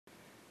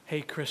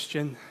Hey,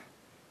 Christian,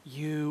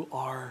 you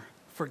are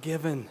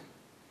forgiven,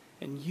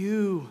 and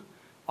you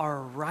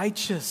are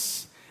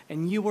righteous,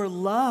 and you are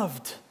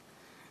loved.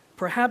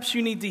 Perhaps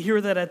you need to hear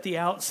that at the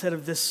outset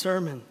of this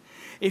sermon.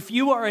 If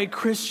you are a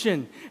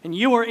Christian and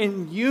you are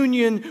in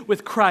union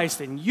with Christ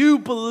and you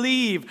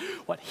believe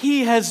what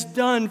He has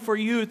done for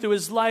you through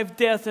His life,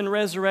 death, and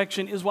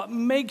resurrection is what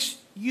makes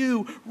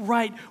you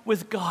right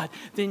with God,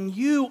 then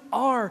you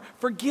are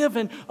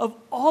forgiven of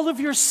all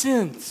of your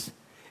sins.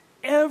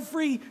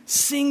 Every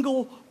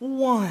single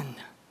one.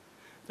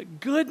 The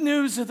good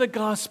news of the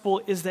gospel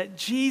is that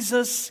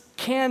Jesus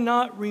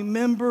cannot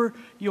remember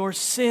your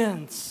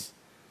sins.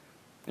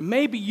 And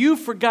maybe you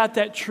forgot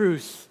that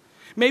truth.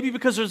 Maybe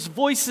because there's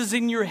voices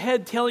in your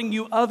head telling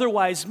you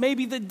otherwise.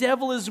 Maybe the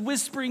devil is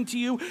whispering to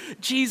you,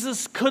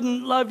 Jesus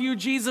couldn't love you,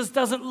 Jesus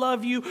doesn't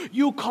love you.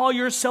 You call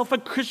yourself a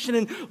Christian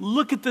and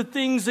look at the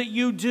things that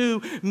you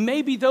do.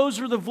 Maybe those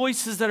are the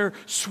voices that are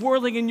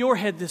swirling in your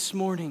head this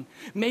morning.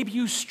 Maybe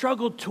you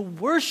struggled to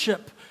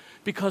worship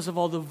because of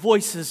all the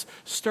voices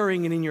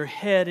stirring in your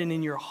head and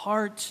in your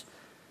heart.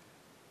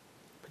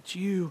 But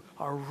you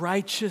are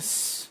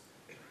righteous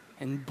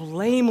and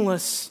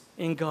blameless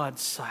in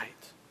God's sight.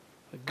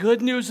 The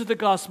good news of the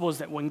gospel is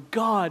that when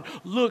God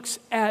looks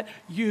at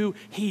you,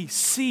 He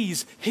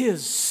sees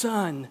His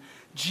Son,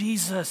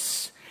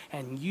 Jesus,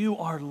 and you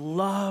are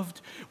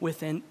loved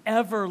with an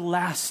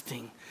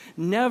everlasting,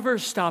 never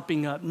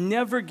stopping up,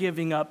 never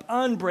giving up,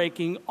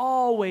 unbreaking,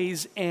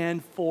 always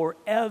and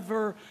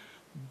forever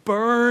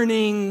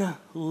burning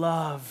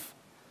love.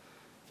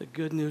 The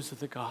good news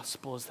of the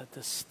gospel is that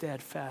the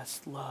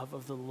steadfast love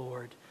of the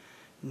Lord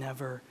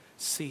never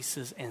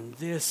ceases, and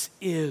this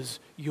is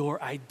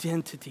your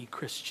identity,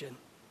 Christian.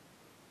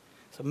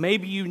 So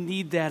maybe you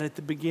need that at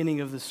the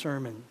beginning of the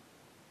sermon.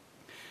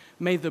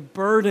 May the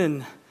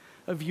burden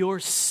of your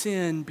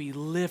sin be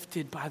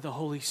lifted by the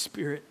Holy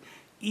Spirit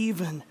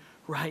even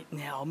right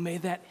now. May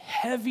that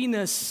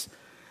heaviness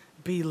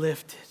be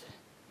lifted.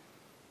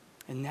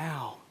 And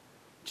now,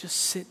 just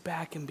sit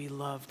back and be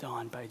loved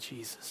on by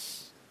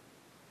Jesus.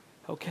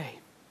 Okay,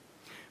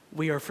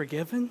 we are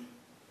forgiven,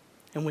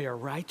 and we are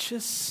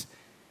righteous,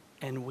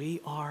 and we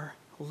are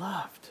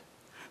loved.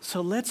 So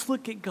let's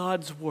look at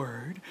God's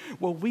Word,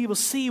 where we will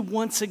see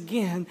once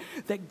again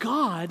that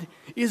God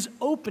is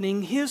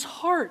opening His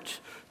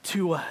heart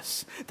to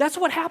us. That's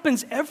what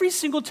happens every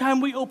single time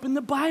we open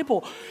the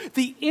Bible.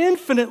 The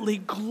infinitely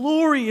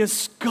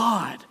glorious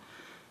God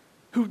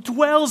who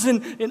dwells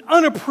in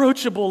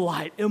unapproachable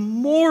light,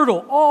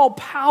 immortal,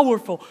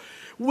 all-powerful.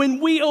 When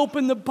we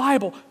open the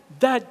Bible,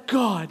 that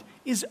God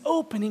is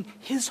opening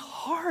His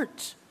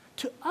heart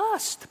to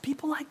us, to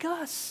people like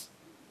us.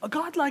 A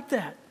God like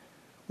that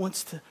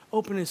wants to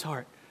open His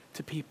heart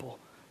to people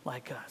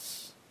like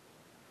us.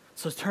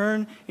 So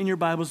turn in your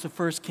Bibles to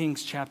 1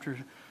 Kings chapter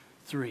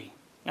 3.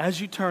 As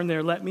you turn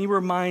there, let me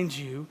remind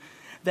you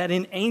that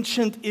in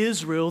ancient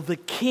Israel, the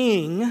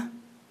king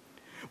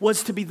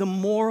was to be the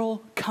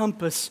moral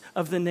compass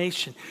of the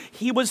nation.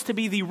 He was to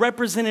be the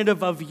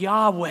representative of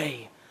Yahweh,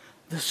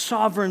 the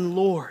sovereign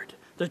Lord,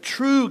 the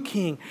true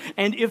king.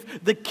 And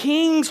if the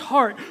king's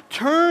heart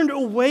turned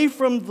away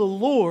from the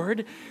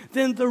Lord,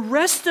 then the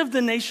rest of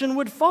the nation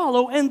would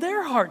follow and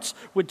their hearts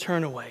would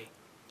turn away.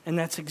 And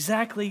that's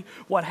exactly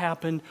what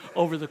happened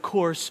over the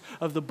course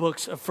of the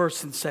books of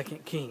 1st and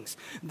 2nd Kings.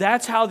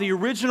 That's how the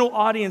original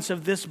audience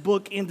of this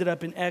book ended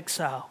up in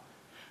exile.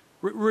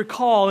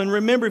 Recall and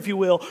remember, if you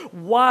will,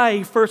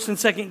 why 1st and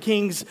 2nd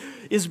Kings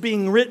is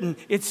being written.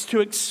 It's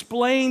to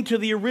explain to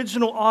the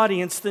original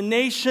audience, the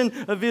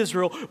nation of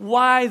Israel,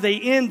 why they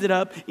ended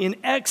up in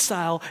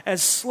exile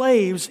as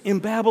slaves in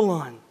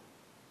Babylon.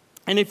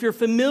 And if you're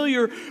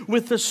familiar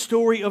with the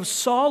story of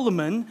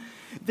Solomon,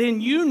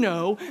 then you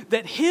know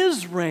that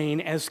his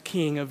reign as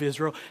king of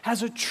Israel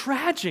has a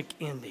tragic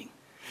ending.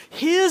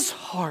 His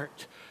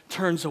heart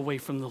turns away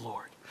from the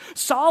Lord.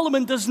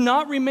 Solomon does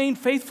not remain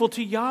faithful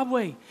to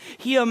Yahweh.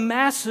 He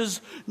amasses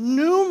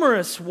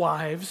numerous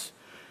wives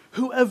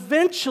who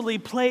eventually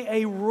play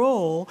a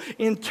role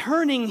in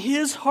turning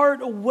his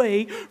heart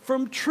away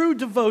from true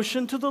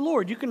devotion to the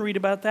Lord. You can read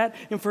about that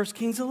in 1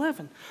 Kings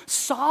 11.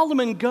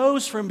 Solomon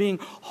goes from being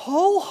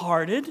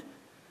wholehearted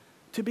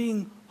to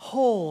being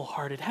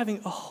wholehearted,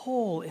 having a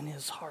hole in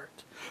his heart.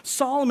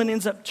 Solomon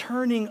ends up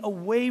turning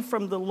away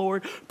from the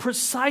Lord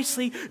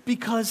precisely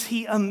because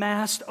he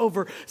amassed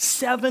over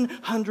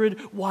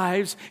 700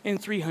 wives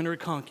and 300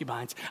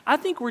 concubines. I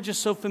think we're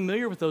just so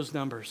familiar with those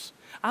numbers.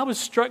 I was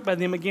struck by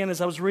them again as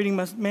I was reading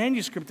my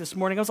manuscript this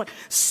morning. I was like,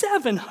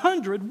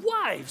 700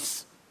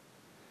 wives,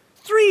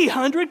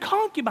 300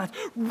 concubines.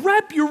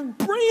 Wrap your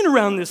brain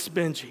around this,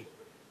 Benji.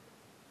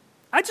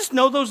 I just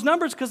know those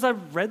numbers because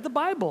I've read the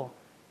Bible,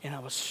 and I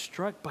was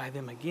struck by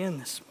them again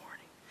this morning.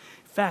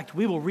 In fact,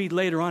 we will read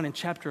later on in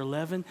chapter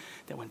 11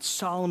 that when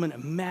Solomon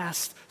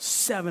amassed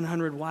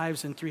 700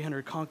 wives and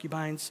 300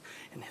 concubines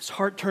and his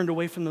heart turned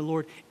away from the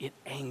Lord, it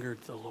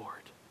angered the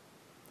Lord.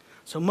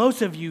 So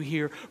most of you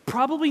here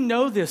probably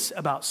know this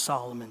about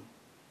Solomon.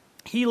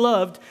 He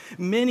loved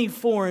many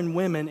foreign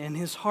women and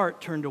his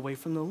heart turned away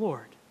from the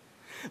Lord.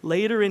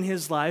 Later in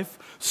his life,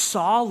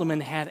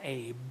 Solomon had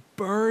a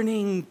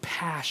burning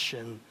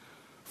passion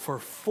for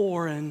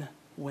foreign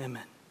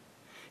women.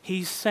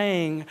 He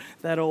sang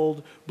that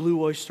old Blue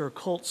Oyster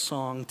Cult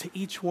song to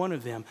each one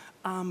of them.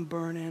 I'm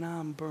burning,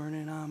 I'm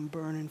burning, I'm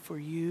burning for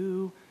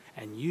you,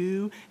 and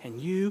you,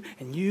 and you,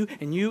 and you,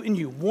 and you, and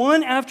you.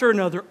 One after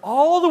another,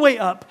 all the way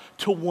up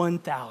to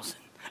 1,000.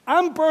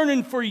 I'm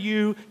burning for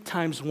you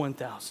times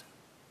 1,000.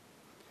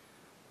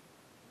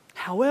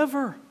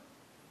 However,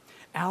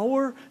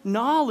 our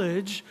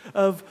knowledge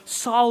of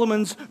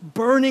Solomon's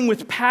burning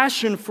with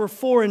passion for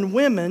foreign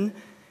women,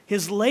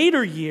 his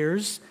later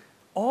years,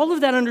 all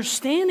of that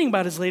understanding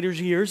about his later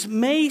years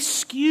may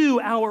skew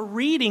our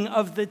reading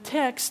of the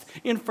text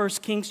in 1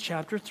 Kings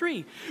chapter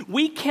 3.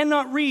 We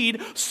cannot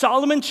read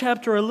Solomon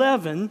chapter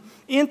 11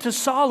 into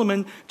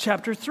Solomon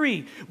chapter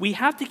 3. We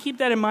have to keep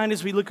that in mind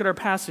as we look at our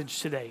passage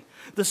today.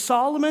 The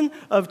Solomon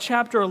of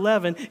chapter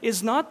 11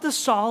 is not the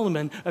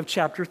Solomon of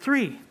chapter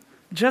 3,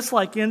 just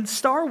like in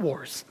Star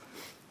Wars.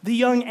 The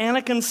young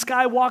Anakin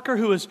Skywalker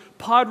who is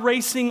pod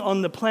racing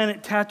on the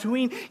planet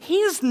Tatooine, he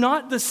is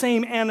not the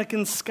same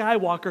Anakin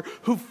Skywalker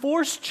who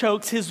force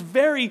chokes his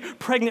very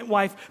pregnant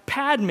wife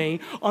Padme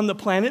on the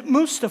planet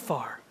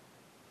Mustafar.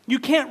 You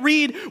can't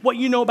read what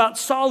you know about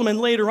Solomon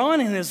later on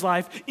in his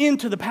life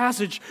into the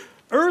passage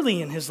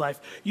early in his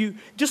life.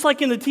 Just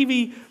like in the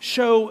TV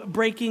show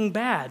Breaking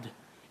Bad,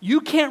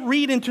 you can't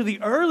read into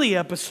the early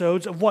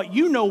episodes of what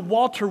you know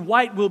Walter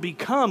White will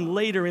become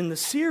later in the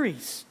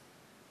series.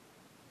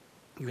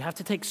 You have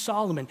to take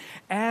Solomon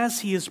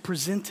as he is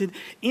presented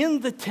in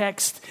the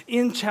text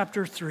in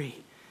chapter 3.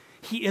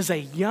 He is a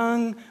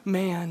young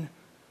man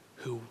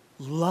who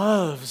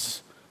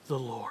loves the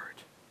Lord.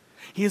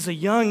 He is a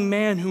young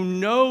man who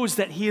knows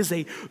that he is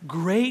a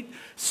great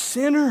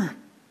sinner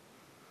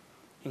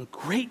in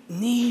great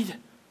need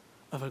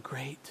of a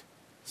great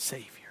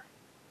Savior.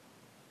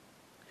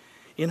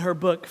 In her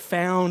book,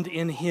 Found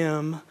in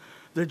Him,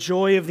 The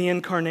Joy of the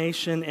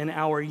Incarnation and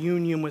Our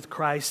Union with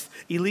Christ,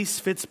 Elise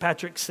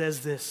Fitzpatrick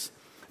says this.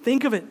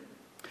 Think of it.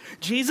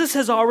 Jesus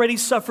has already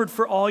suffered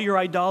for all your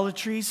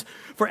idolatries,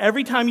 for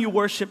every time you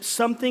worship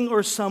something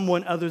or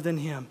someone other than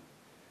Him.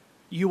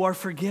 You are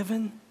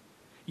forgiven,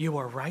 you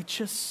are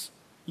righteous,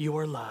 you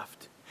are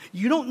loved.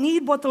 You don't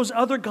need what those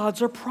other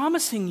gods are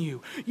promising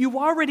you. You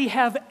already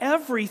have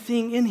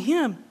everything in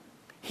Him.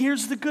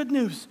 Here's the good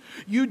news.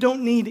 You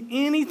don't need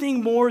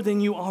anything more than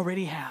you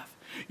already have.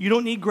 You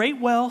don't need great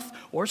wealth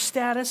or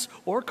status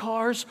or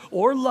cars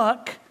or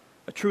luck,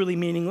 a truly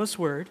meaningless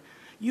word.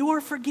 You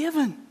are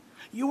forgiven.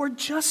 You are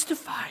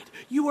justified.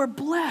 You are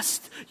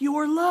blessed. You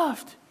are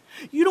loved.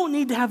 You don't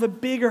need to have a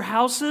bigger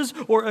houses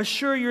or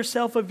assure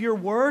yourself of your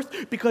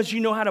worth because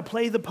you know how to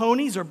play the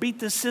ponies or beat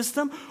the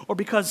system or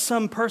because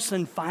some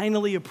person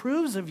finally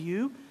approves of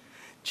you.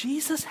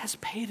 Jesus has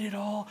paid it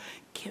all,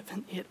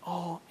 given it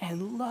all,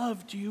 and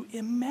loved you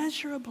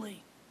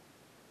immeasurably.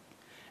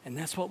 And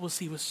that's what we'll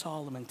see with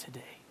Solomon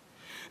today.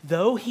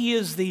 Though he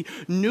is the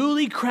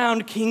newly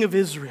crowned king of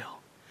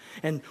Israel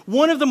and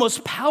one of the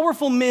most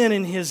powerful men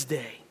in his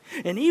day,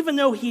 and even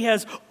though he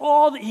has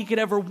all that he could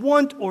ever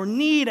want or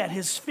need at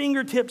his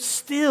fingertips,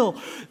 still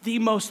the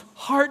most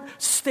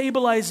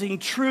heart-stabilizing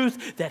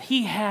truth that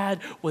he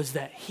had was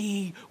that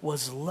he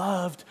was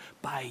loved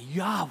by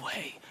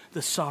Yahweh,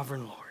 the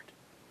sovereign Lord.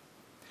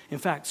 In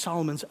fact,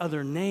 Solomon's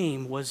other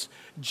name was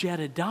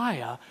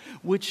Jedediah,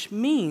 which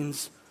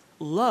means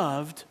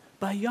loved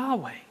by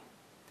Yahweh.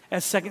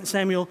 As 2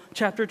 Samuel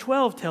chapter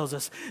 12 tells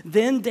us,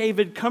 then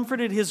David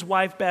comforted his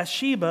wife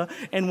Bathsheba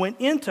and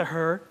went into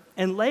her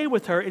and lay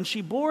with her, and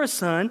she bore a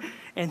son,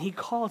 and he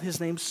called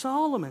his name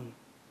Solomon.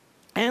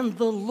 And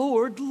the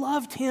Lord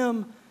loved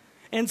him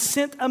and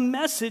sent a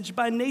message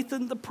by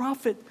Nathan the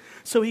prophet.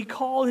 So he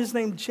called his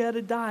name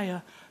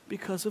Jedediah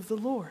because of the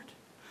Lord.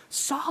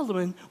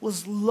 Solomon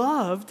was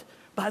loved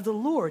by the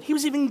Lord. He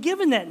was even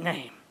given that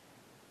name.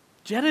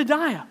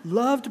 Jedediah,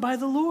 loved by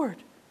the Lord.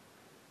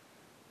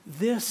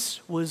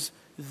 This was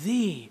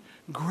the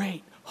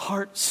great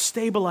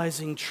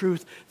heart-stabilizing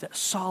truth that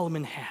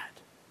Solomon had.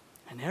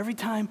 And every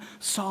time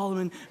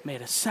Solomon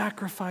made a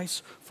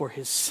sacrifice for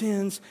his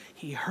sins,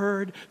 he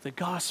heard the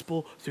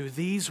gospel through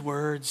these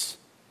words,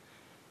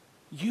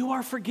 you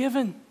are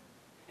forgiven,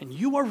 and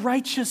you are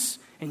righteous,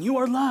 and you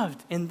are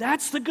loved. And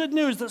that's the good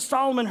news that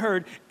Solomon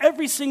heard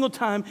every single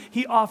time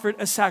he offered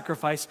a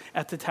sacrifice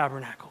at the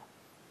tabernacle.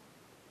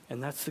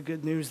 And that's the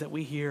good news that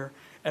we hear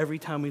every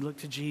time we look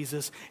to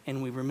Jesus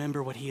and we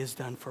remember what he has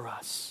done for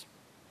us.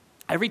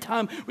 Every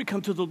time we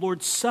come to the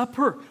Lord's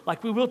Supper,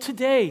 like we will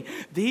today,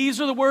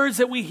 these are the words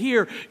that we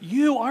hear.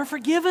 You are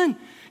forgiven.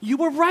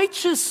 You are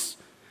righteous.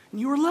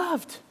 And you are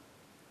loved.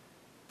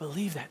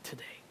 Believe that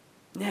today.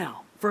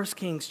 Now, 1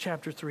 Kings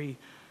chapter 3,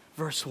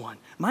 verse 1.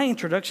 My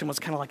introduction was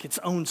kind of like its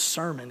own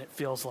sermon, it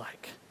feels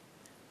like.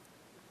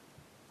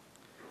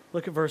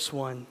 Look at verse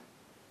 1.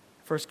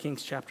 1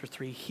 Kings chapter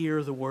 3.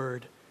 Hear the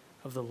word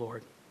of the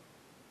Lord.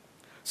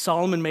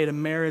 Solomon made a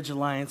marriage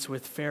alliance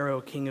with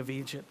Pharaoh, king of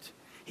Egypt.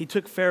 he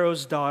took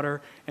Pharaoh's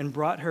daughter and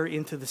brought her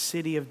into the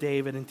city of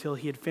David until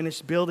he had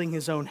finished building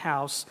his own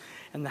house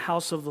and the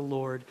house of the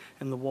Lord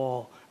and the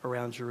wall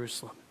around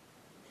Jerusalem.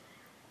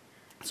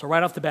 So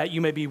right off the bat,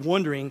 you may be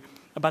wondering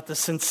about the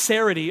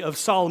sincerity of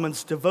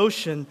Solomon's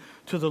devotion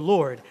to the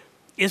Lord.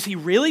 Is he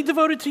really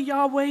devoted to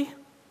Yahweh?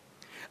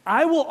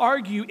 I will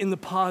argue in the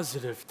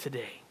positive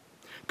today.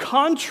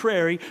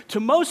 Contrary to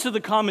most of the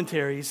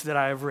commentaries that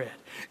I have read,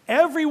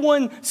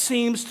 everyone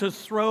seems to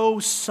throw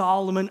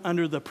Solomon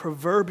under the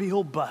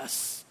proverbial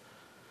bus.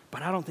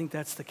 But I don't think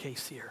that's the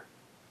case here.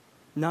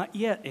 Not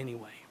yet,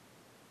 anyway.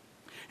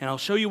 And I'll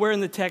show you where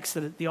in the text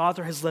that the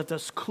author has left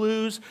us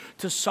clues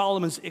to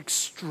Solomon's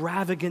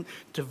extravagant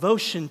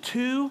devotion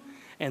to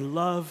and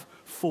love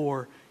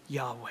for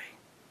Yahweh.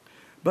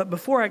 But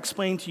before I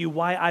explain to you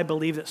why I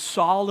believe that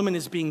Solomon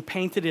is being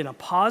painted in a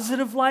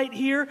positive light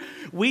here,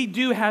 we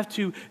do have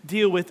to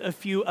deal with a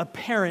few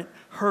apparent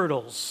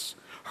hurdles.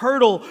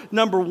 Hurdle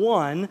number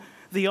one,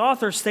 the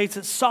author states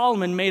that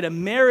Solomon made a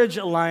marriage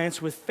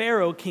alliance with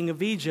Pharaoh, king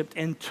of Egypt,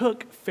 and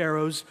took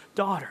Pharaoh's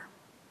daughter.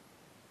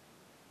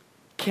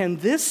 Can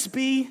this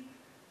be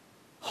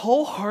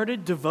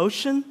wholehearted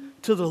devotion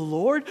to the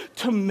Lord,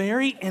 to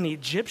marry an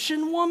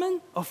Egyptian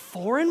woman, a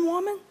foreign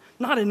woman,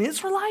 not an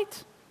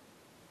Israelite?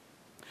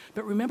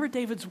 But remember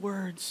David's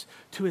words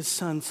to his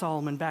son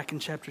Solomon back in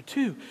chapter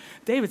 2.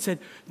 David said,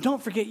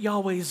 don't forget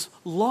Yahweh's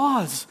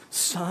laws,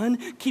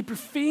 son. Keep your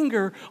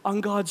finger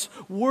on God's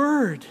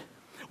word.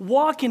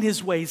 Walk in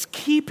his ways.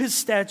 Keep his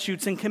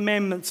statutes and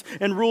commandments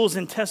and rules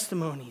and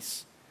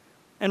testimonies.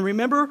 And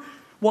remember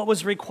what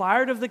was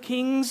required of the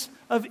kings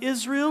of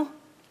Israel?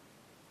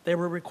 They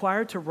were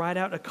required to write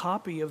out a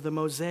copy of the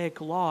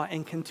Mosaic law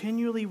and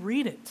continually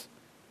read it,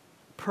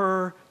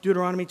 per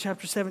Deuteronomy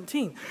chapter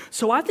 17.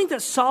 So I think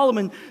that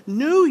Solomon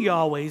knew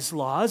Yahweh's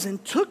laws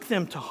and took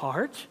them to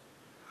heart.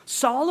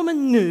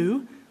 Solomon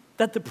knew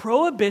that the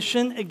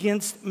prohibition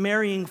against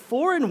marrying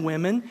foreign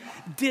women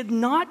did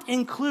not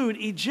include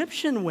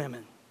Egyptian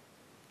women.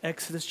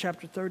 Exodus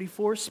chapter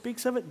 34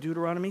 speaks of it.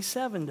 Deuteronomy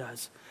 7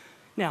 does.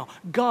 Now,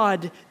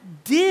 God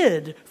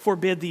did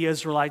forbid the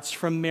Israelites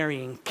from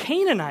marrying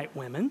Canaanite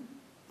women,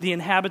 the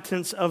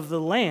inhabitants of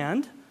the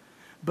land,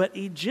 but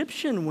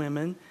Egyptian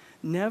women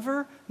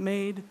never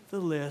made the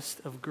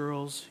list of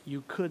girls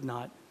you could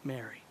not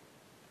marry.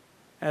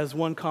 As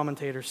one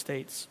commentator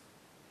states,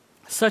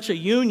 such a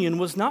union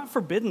was not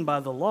forbidden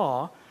by the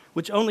law,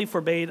 which only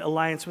forbade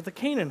alliance with the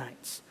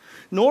Canaanites.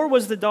 Nor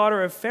was the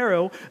daughter of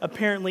Pharaoh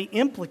apparently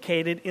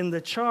implicated in the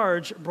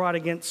charge brought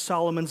against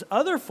Solomon's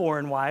other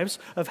foreign wives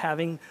of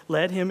having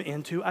led him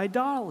into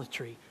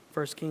idolatry.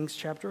 1 Kings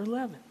chapter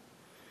 11.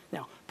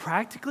 Now,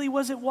 practically,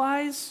 was it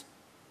wise?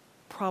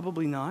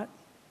 Probably not.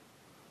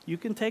 You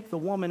can take the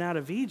woman out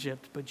of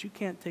Egypt, but you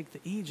can't take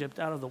the Egypt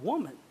out of the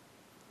woman.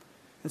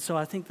 And so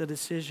I think the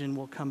decision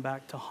will come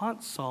back to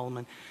haunt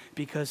Solomon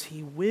because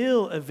he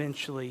will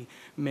eventually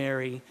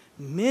marry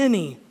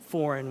many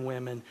foreign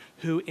women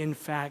who in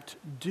fact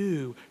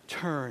do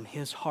turn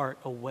his heart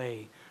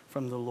away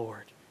from the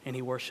Lord and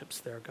he worships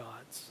their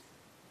gods.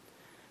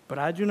 But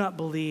I do not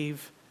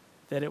believe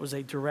that it was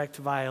a direct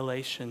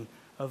violation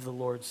of the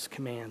Lord's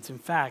commands. In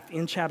fact,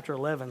 in chapter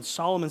 11,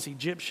 Solomon's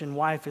Egyptian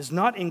wife is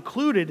not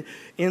included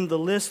in the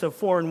list of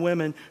foreign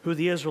women who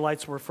the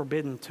Israelites were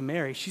forbidden to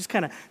marry. She's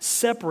kind of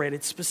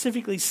separated,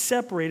 specifically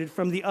separated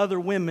from the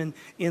other women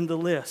in the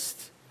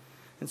list.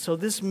 And so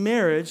this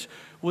marriage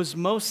was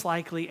most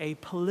likely a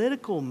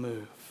political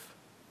move,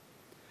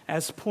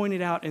 as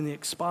pointed out in the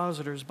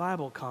expositor's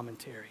Bible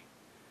commentary.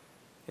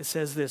 It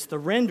says this, the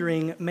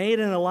rendering made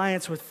an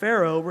alliance with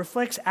Pharaoh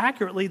reflects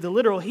accurately the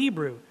literal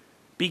Hebrew,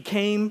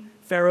 became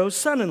Pharaoh's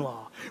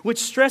son-in-law, which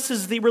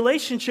stresses the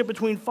relationship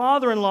between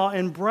father-in-law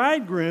and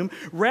bridegroom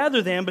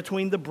rather than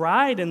between the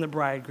bride and the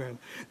bridegroom.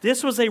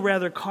 This was a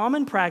rather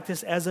common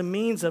practice as a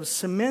means of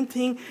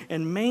cementing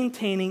and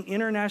maintaining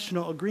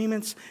international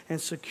agreements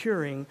and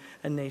securing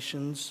a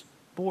nation's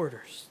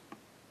borders.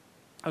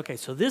 Okay,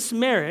 so this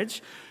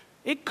marriage,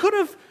 it could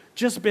have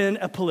just been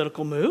a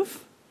political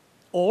move,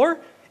 or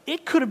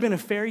it could have been a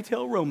fairy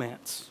tale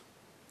romance,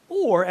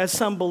 or, as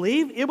some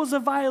believe, it was a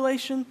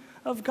violation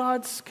of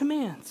God's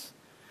commands.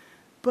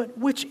 But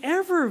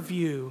whichever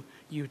view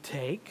you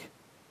take,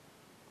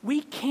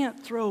 we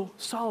can't throw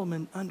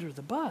Solomon under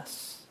the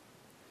bus.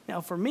 Now,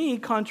 for me,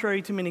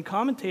 contrary to many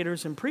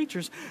commentators and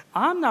preachers,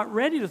 I'm not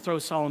ready to throw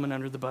Solomon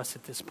under the bus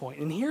at this point.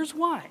 And here's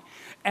why.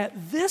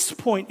 At this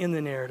point in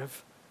the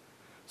narrative,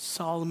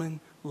 Solomon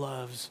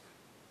loves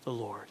the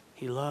Lord.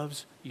 He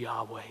loves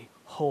Yahweh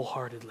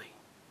wholeheartedly.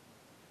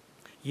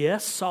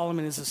 Yes,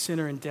 Solomon is a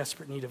sinner in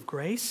desperate need of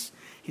grace.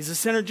 He's a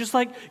sinner just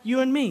like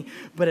you and me.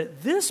 But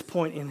at this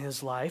point in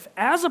his life,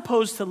 as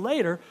opposed to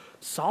later,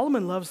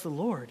 Solomon loves the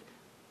Lord.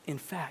 In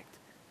fact,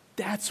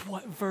 that's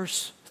what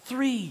verse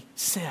 3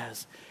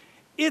 says.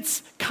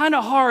 It's kind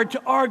of hard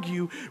to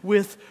argue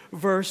with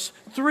verse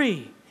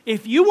 3.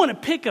 If you want to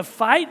pick a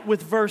fight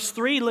with verse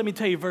 3, let me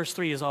tell you, verse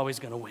 3 is always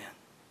going to win.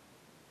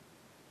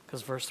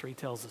 Because verse 3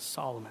 tells us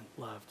Solomon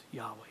loved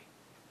Yahweh,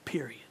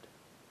 period.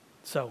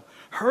 So,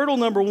 hurdle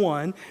number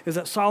 1 is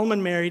that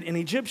Solomon married an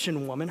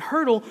Egyptian woman.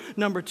 Hurdle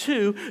number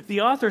 2,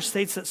 the author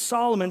states that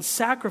Solomon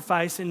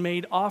sacrificed and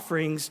made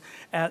offerings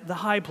at the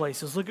high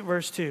places. Look at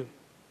verse 2.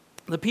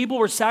 The people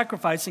were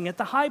sacrificing at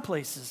the high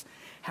places.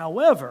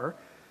 However,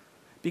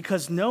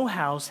 because no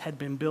house had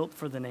been built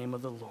for the name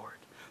of the Lord,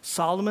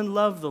 Solomon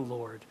loved the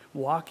Lord,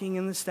 walking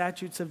in the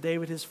statutes of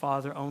David his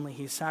father, only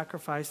he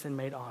sacrificed and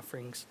made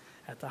offerings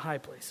at the high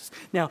places.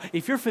 Now,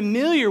 if you're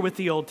familiar with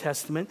the Old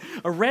Testament,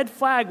 a red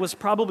flag was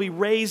probably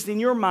raised in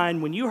your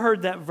mind when you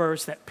heard that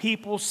verse that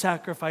people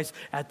sacrifice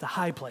at the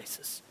high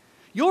places.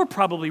 You're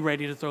probably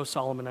ready to throw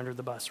Solomon under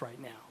the bus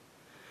right now.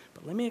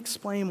 But let me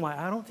explain why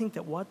I don't think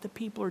that what the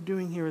people are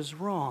doing here is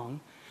wrong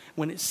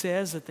when it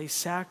says that they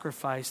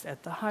sacrificed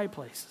at the high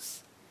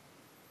places.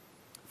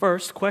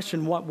 First,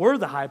 question, what were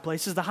the high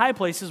places? The high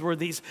places were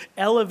these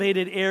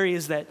elevated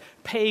areas that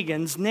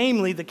pagans,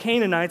 namely the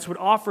Canaanites, would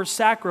offer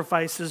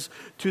sacrifices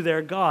to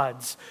their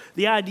gods.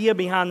 The idea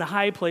behind the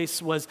high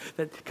place was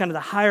that kind of the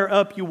higher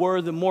up you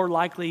were, the more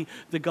likely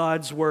the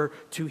gods were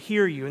to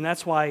hear you. And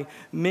that's why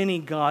many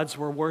gods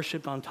were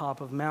worshipped on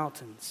top of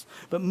mountains.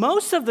 But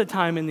most of the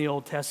time in the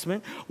Old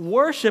Testament,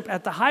 worship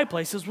at the high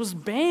places was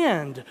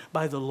banned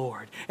by the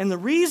Lord. And the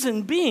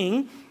reason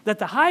being that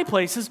the high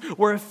places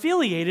were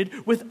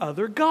affiliated with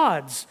other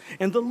gods.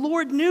 And the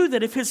Lord knew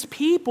that if his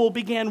people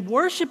began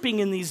worshiping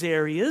in these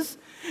areas,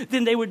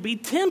 then they would be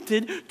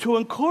tempted to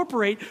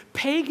incorporate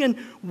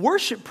pagan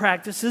worship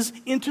practices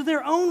into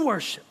their own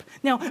worship.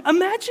 Now,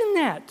 imagine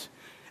that.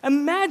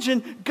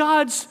 Imagine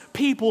God's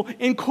people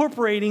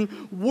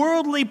incorporating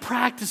worldly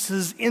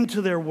practices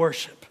into their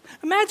worship.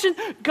 Imagine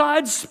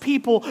God's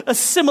people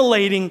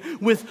assimilating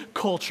with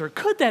culture.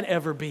 Could that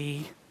ever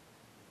be?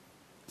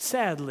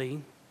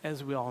 Sadly,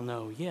 as we all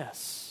know,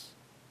 yes.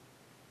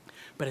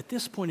 But at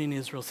this point in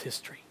Israel's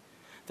history,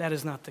 that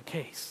is not the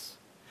case.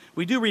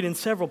 We do read in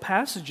several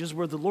passages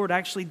where the Lord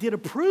actually did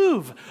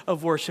approve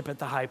of worship at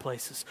the high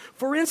places.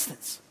 For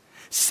instance,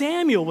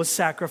 Samuel was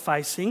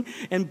sacrificing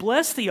and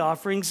blessed the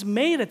offerings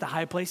made at the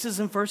high places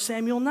in 1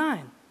 Samuel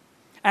 9.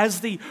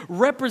 As the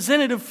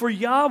representative for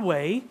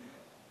Yahweh,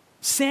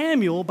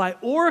 Samuel, by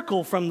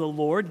oracle from the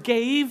Lord,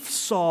 gave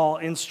Saul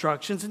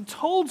instructions and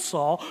told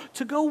Saul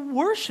to go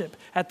worship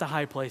at the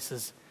high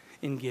places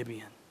in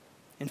Gibeon.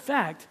 In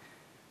fact,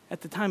 at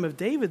the time of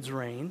David's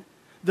reign,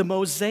 the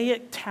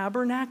Mosaic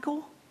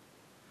tabernacle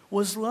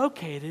was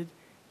located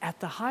at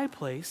the high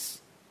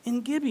place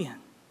in Gibeon.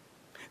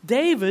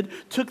 David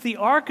took the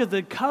Ark of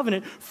the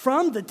Covenant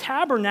from the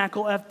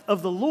tabernacle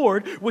of the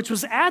Lord, which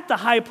was at the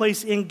high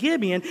place in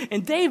Gibeon,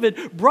 and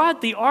David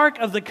brought the Ark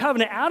of the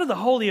Covenant out of the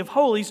Holy of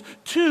Holies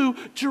to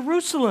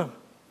Jerusalem.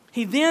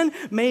 He then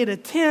made a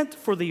tent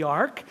for the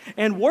ark,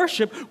 and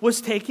worship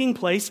was taking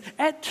place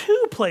at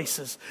 2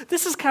 places.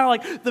 This is kind of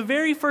like the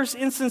very first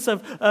instance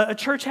of a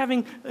church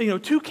having, 2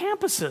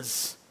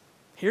 campuses.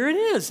 Here it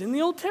is in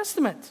the Old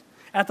Testament.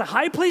 At the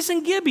high place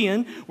in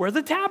Gibeon, where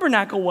the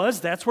tabernacle was,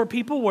 that's where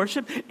people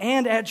worshiped,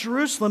 and at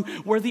Jerusalem,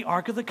 where the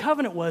Ark of the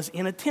Covenant was,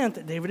 in a tent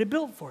that David had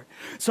built for it.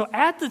 So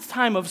at the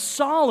time of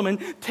Solomon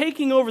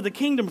taking over the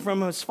kingdom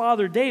from his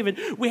father David,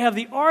 we have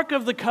the Ark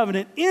of the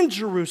Covenant in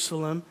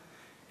Jerusalem,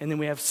 and then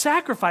we have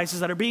sacrifices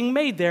that are being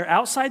made there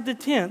outside the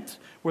tent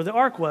where the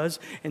ark was.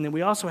 And then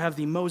we also have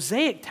the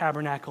Mosaic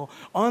tabernacle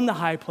on the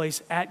high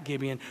place at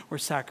Gibeon where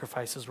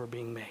sacrifices were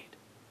being made.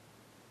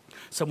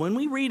 So when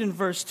we read in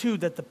verse 2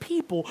 that the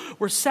people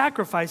were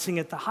sacrificing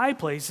at the high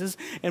places,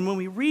 and when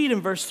we read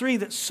in verse 3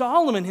 that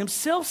Solomon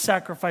himself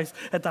sacrificed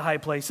at the high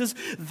places,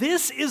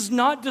 this is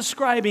not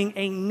describing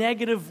a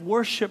negative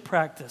worship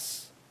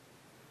practice.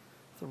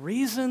 The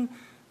reason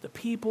the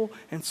people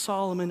and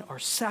Solomon are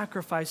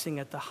sacrificing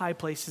at the high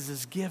places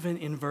is given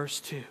in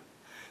verse 2.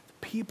 The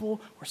people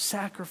were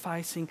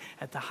sacrificing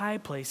at the high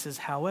places,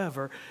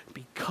 however,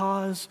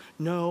 because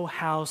no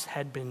house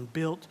had been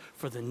built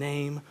for the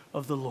name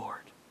of the Lord.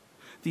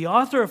 The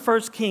author of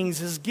 1 Kings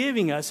is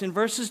giving us in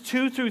verses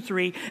 2 through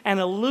 3 an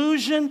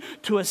allusion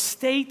to a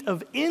state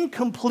of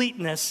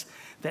incompleteness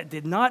that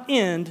did not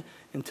end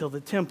until the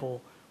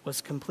temple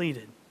was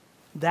completed.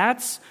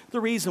 That's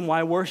the reason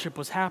why worship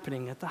was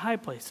happening at the high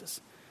places.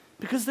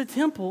 Because the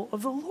temple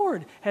of the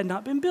Lord had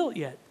not been built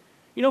yet.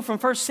 From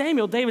 1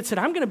 Samuel, David said,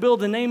 I'm going to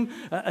build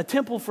a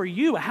temple for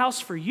you, a house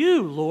for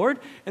you, Lord.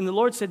 And the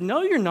Lord said,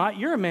 no, you're not.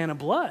 You're a man of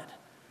blood.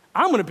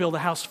 I'm going to build a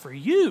house for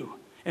you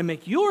and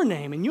make your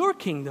name and your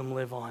kingdom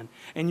live on.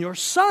 And your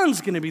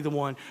son's going to be the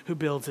one who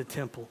builds a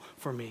temple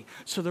for me.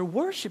 So they're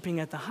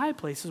worshiping at the high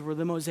places where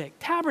the Mosaic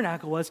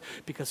tabernacle was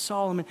because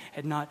Solomon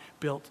had not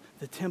built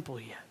the temple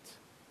yet.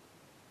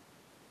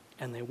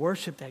 And they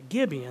worshiped at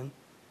Gibeon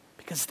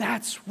because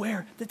that's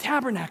where the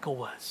tabernacle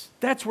was.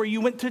 That's where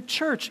you went to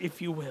church,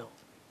 if you will.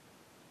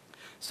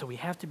 So we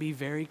have to be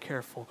very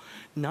careful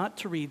not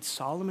to read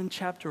Solomon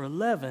chapter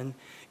 11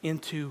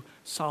 into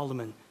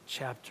Solomon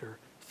chapter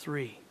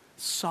 3.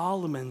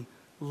 Solomon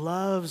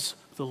loves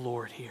the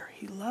Lord here.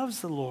 He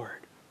loves the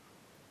Lord.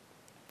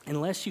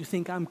 Unless you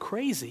think I'm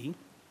crazy,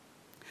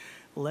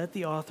 let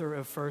the author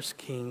of 1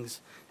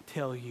 Kings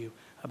tell you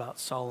about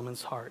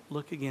Solomon's heart.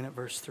 Look again at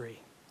verse 3.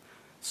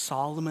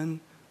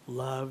 Solomon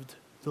loved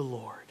the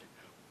Lord,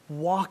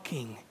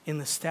 walking in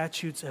the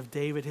statutes of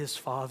David his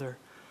father,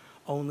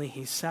 only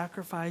he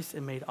sacrificed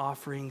and made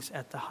offerings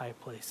at the high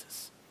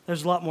places.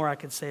 There's a lot more I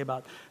could say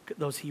about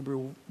those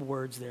Hebrew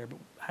words there, but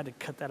I had to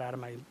cut that out of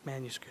my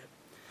manuscript.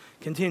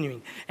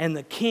 Continuing, and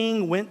the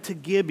king went to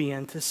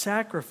Gibeon to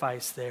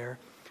sacrifice there,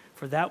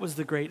 for that was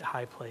the great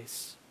high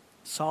place.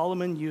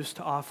 Solomon used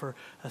to offer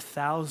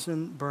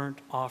 1,000 burnt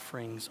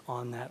offerings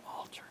on that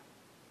altar.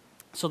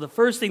 So the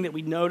first thing that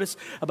we notice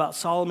about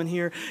Solomon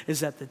here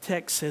is that the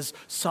text says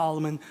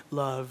Solomon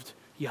loved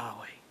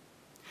Yahweh.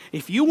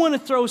 If you want to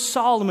throw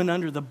Solomon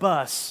under the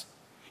bus,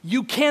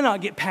 you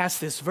cannot get past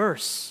this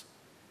verse.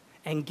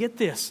 And get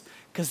this,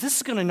 because this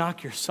is going to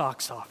knock your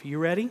socks off. Are you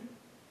ready?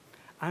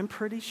 I'm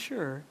pretty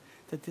sure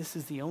that this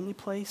is the only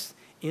place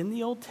in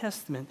the Old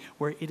Testament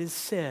where it is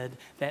said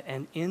that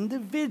an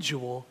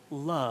individual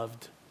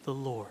loved the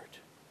Lord.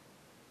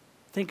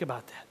 Think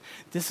about that.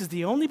 This is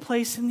the only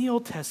place in the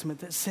Old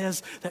Testament that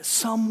says that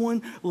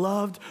someone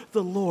loved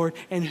the Lord.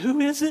 And who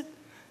is it?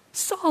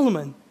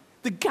 Solomon,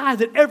 the guy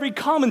that every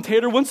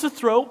commentator wants to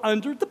throw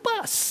under the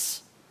bus.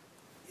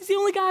 He's the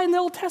only guy in the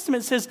Old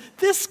Testament that says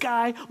this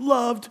guy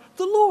loved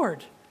the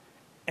Lord.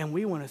 And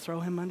we want to throw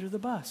him under the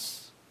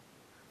bus.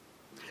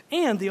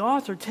 And the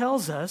author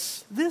tells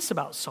us this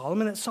about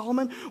Solomon, that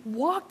Solomon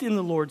walked in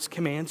the Lord's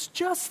commands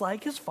just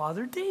like his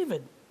father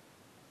David.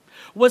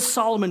 Was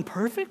Solomon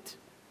perfect?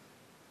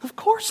 Of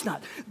course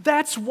not.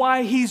 That's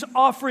why he's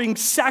offering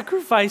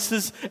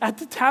sacrifices at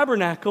the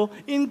tabernacle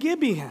in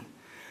Gibeon,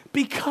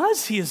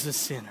 because he is a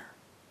sinner.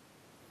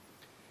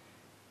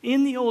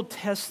 In the Old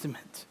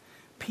Testament,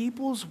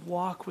 people's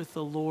walk with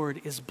the Lord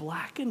is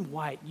black and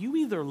white. You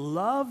either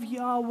love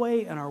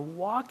Yahweh and are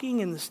walking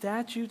in the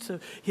statutes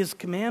of his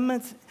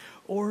commandments,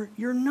 or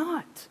you're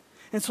not.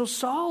 And so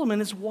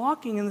Solomon is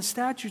walking in the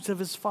statutes of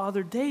his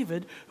father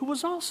David, who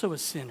was also a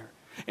sinner.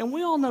 And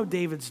we all know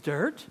David's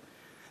dirt.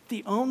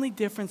 The only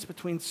difference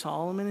between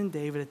Solomon and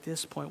David at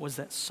this point was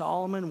that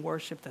Solomon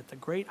worshiped at the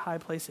great high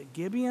place at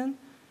Gibeon,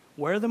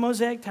 where the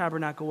Mosaic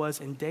tabernacle was,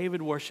 and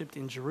David worshiped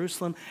in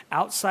Jerusalem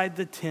outside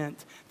the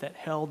tent that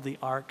held the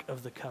Ark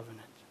of the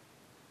Covenant.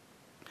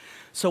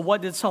 So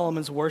what did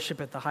Solomon's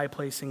worship at the high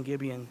place in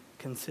Gibeon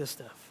consist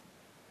of?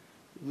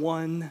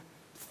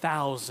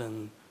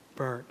 1,000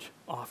 burnt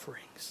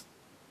offerings.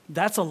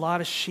 That's a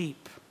lot of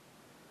sheep.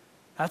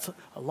 That's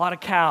a lot of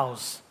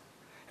cows.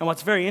 And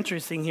what's very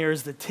interesting here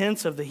is the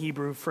tense of the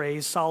Hebrew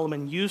phrase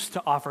Solomon used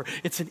to offer.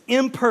 It's an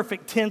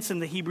imperfect tense in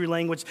the Hebrew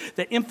language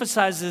that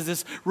emphasizes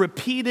this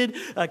repeated,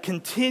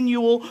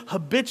 continual,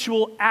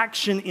 habitual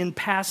action in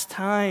past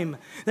time.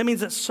 That means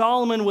that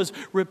Solomon was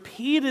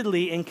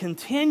repeatedly and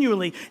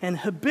continually and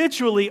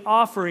habitually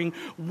offering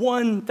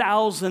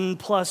 1,000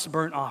 plus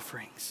burnt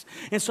offerings.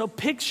 And so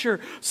picture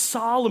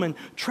Solomon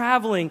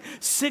traveling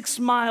 6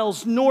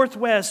 miles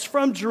northwest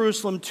from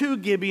Jerusalem to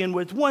Gibeon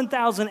with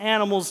 1,000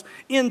 animals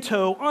in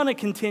tow on a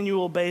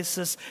continual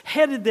basis,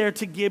 headed there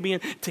to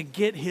Gibeon to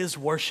get his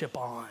worship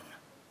on.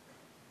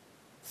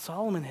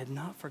 Solomon had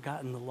not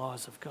forgotten the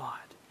laws of God.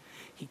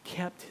 He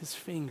kept his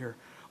finger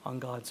on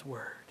God's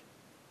word.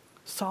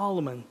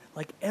 Solomon,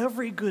 like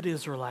every good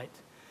Israelite,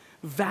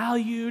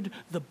 valued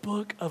the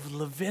book of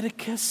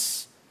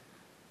Leviticus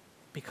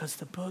because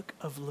the book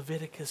of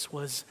Leviticus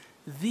was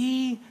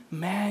the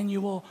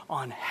manual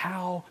on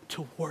how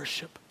to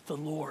worship the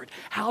Lord,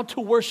 how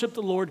to worship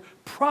the Lord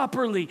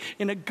properly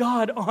in a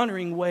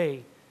God-honoring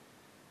way.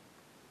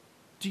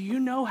 Do you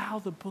know how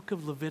the book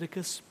of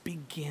Leviticus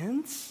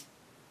begins?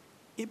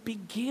 It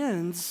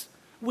begins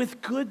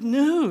with good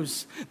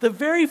news. The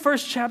very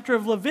first chapter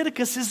of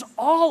Leviticus is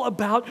all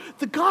about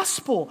the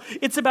gospel.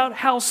 It's about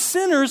how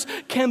sinners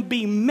can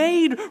be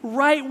made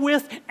right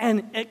with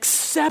and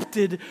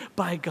accepted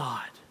by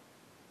God,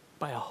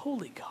 by a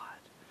holy God.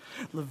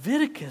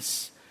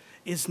 Leviticus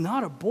is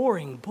not a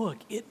boring book.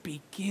 It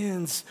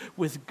begins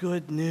with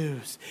good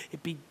news.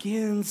 It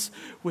begins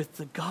with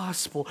the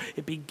gospel.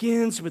 It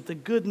begins with the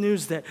good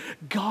news that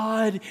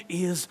God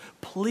is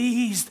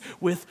pleased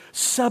with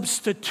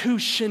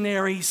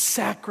substitutionary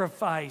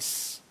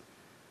sacrifice.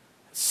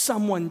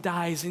 Someone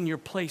dies in your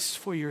place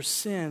for your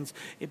sins.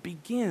 It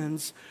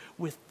begins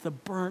with the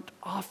burnt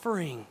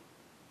offering,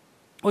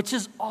 which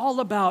is all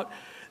about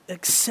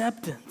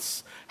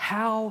acceptance,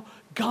 how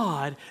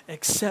God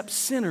accepts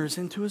sinners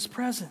into his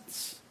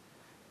presence.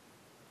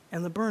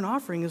 And the burnt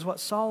offering is what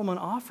Solomon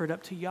offered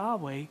up to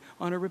Yahweh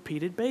on a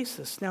repeated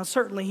basis. Now,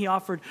 certainly he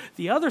offered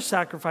the other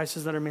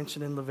sacrifices that are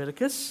mentioned in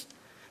Leviticus,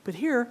 but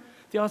here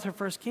the author of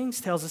 1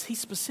 Kings tells us he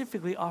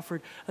specifically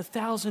offered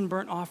 1,000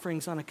 burnt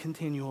offerings on a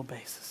continual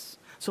basis.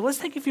 So let's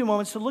take a few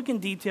moments to look in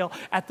detail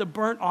at the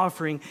burnt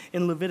offering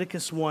in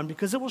Leviticus 1,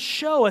 because it will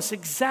show us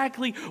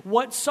exactly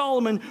what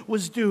Solomon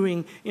was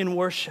doing in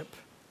worship.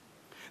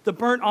 The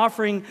burnt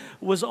offering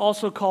was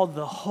also called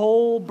the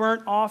whole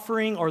burnt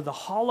offering or the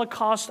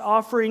Holocaust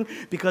offering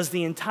because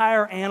the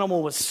entire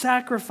animal was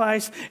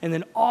sacrificed and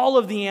then all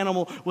of the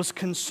animal was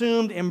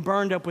consumed and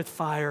burned up with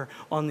fire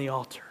on the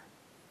altar.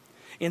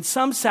 In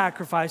some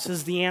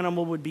sacrifices, the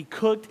animal would be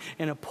cooked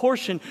and a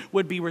portion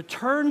would be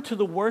returned to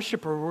the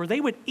worshiper where they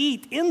would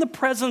eat in the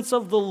presence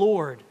of the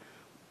Lord.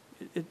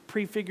 It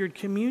prefigured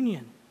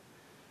communion.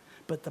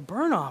 But the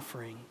burnt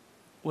offering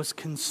was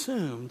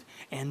consumed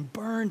and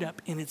burned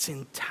up in its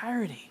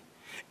entirety.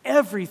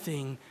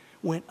 Everything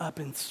went up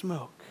in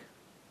smoke.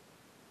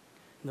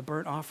 And the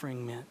burnt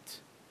offering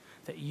meant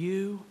that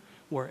you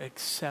were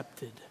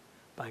accepted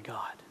by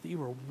God, that you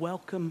were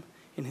welcome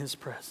in his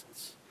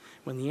presence.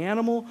 When the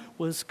animal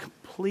was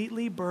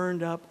completely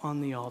burned up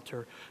on the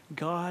altar,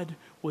 God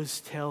was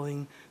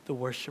telling the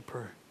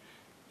worshiper,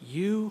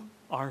 you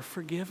are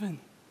forgiven,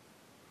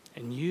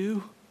 and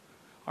you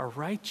are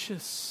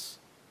righteous,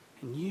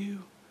 and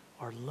you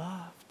are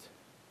loved.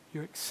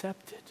 You're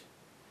accepted.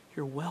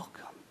 You're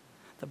welcome.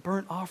 The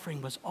burnt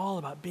offering was all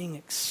about being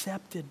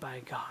accepted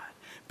by God,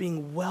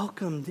 being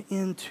welcomed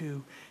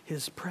into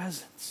his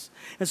presence.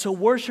 And so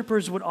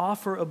worshipers would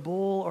offer a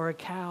bull or a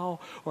cow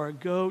or a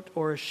goat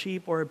or a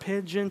sheep or a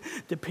pigeon,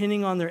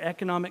 depending on their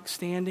economic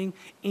standing.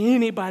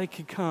 Anybody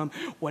could come.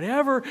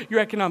 Whatever your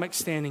economic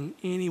standing,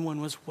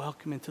 anyone was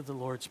welcome into the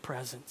Lord's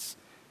presence.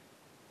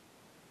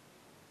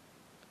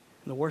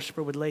 And the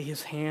worshiper would lay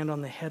his hand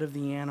on the head of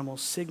the animal,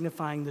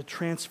 signifying the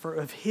transfer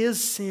of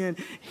his sin,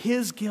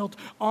 his guilt,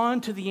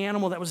 onto the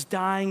animal that was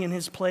dying in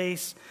his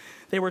place.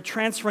 They were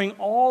transferring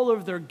all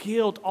of their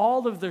guilt,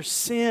 all of their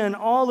sin,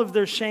 all of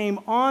their shame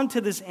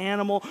onto this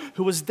animal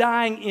who was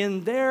dying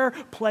in their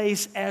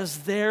place as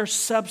their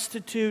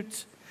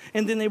substitute.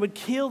 And then they would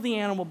kill the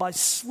animal by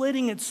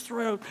slitting its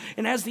throat.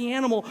 And as the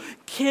animal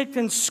kicked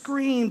and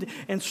screamed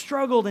and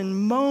struggled and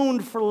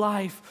moaned for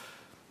life,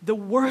 the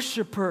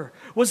worshiper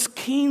was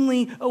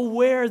keenly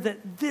aware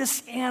that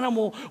this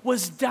animal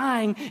was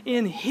dying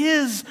in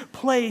his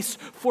place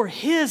for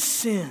his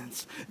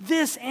sins.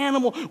 This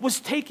animal was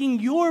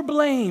taking your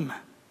blame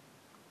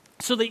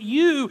so that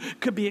you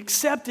could be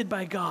accepted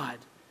by God.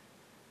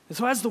 And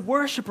so as the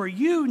worshiper,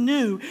 you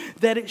knew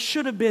that it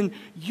should have been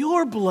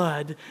your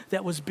blood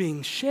that was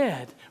being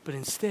shed, but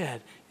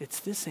instead, it's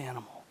this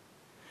animal.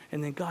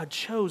 And then God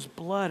chose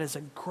blood as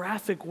a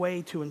graphic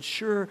way to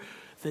ensure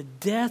the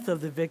death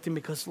of the victim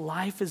because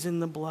life is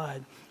in the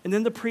blood. And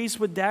then the priest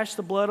would dash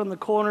the blood on the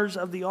corners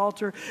of the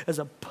altar as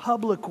a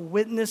public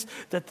witness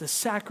that the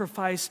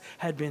sacrifice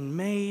had been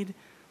made.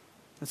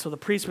 And so the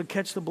priest would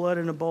catch the blood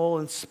in a bowl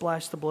and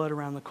splash the blood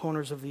around the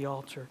corners of the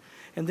altar.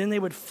 And then they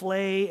would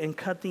flay and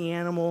cut the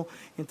animal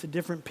into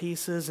different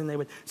pieces, and they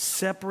would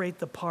separate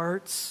the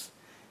parts.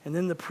 And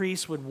then the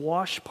priest would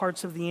wash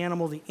parts of the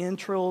animal. The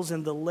entrails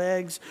and the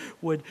legs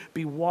would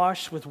be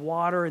washed with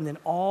water, and then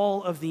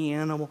all of the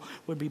animal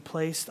would be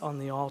placed on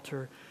the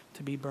altar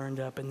to be burned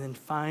up. And then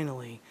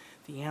finally,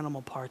 the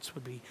animal parts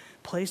would be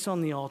placed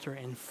on the altar,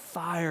 and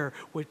fire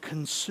would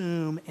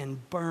consume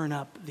and burn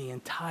up the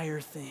entire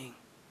thing.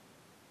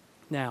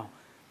 Now,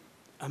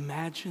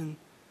 imagine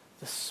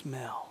the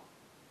smell.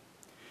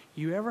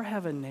 You ever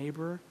have a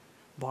neighbor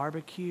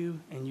barbecue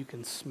and you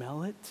can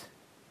smell it?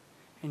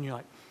 And you're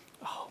like,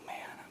 oh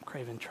man, I'm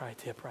craving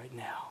tri-tip right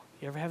now.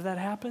 You ever have that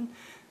happen?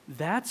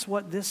 That's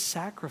what this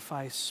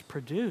sacrifice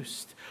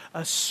produced.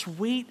 A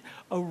sweet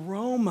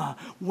aroma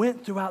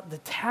went throughout the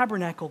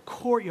tabernacle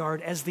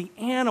courtyard as the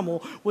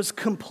animal was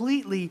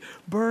completely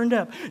burned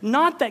up.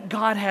 Not that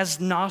God has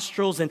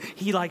nostrils and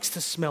he likes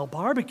to smell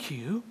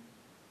barbecue.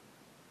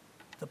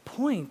 The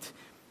point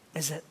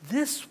is that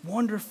this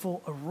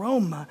wonderful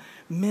aroma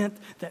meant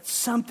that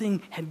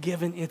something had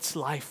given its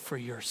life for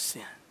your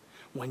sin.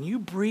 When you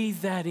breathe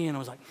that in, I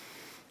was like,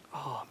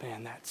 oh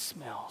man, that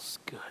smells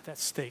good. That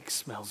steak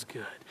smells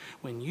good.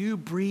 When you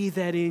breathe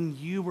that in,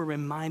 you were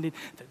reminded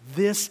that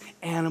this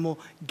animal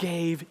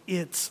gave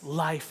its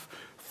life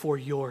for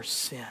your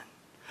sin.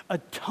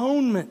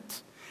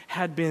 Atonement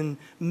had been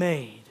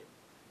made.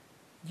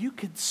 You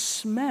could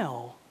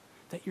smell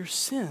that your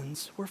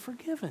sins were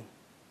forgiven.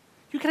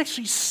 You could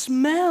actually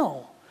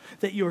smell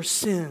that your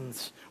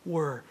sins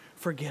were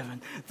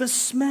forgiven. The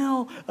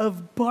smell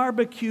of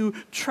barbecue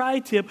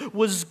tri-tip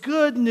was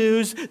good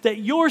news that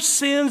your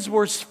sins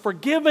were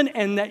forgiven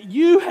and that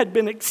you had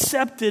been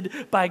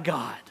accepted by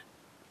God.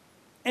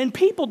 And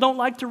people don't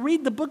like to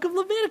read the book of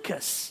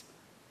Leviticus.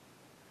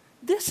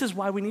 This is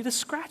why we need a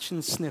scratch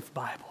and sniff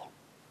Bible.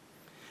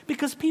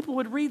 Because people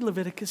would read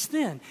Leviticus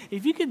then.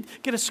 If you could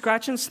get a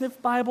scratch and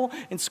sniff Bible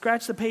and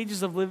scratch the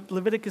pages of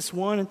Leviticus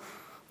 1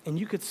 and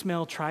you could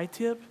smell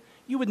tri-tip,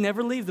 you would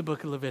never leave the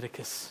book of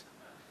Leviticus.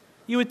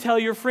 You would tell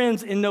your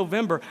friends in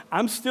November,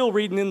 I'm still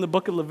reading in the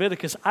book of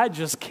Leviticus. I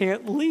just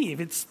can't leave.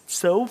 It's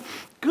so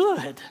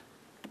good.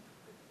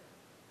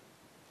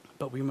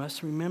 But we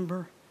must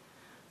remember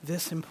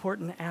this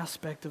important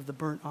aspect of the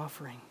burnt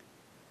offering.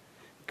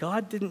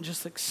 God didn't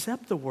just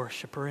accept the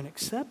worshiper and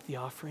accept the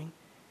offering.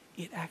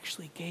 It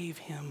actually gave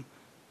him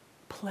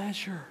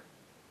pleasure.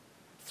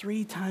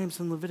 3 times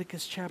in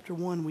Leviticus chapter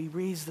 1, we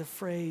read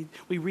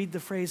the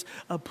phrase,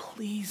 a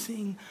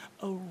pleasing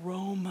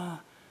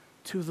aroma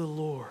to the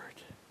Lord.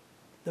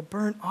 The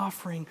burnt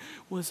offering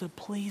was a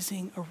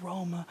pleasing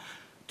aroma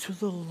to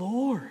the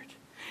Lord.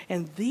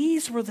 And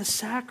these were the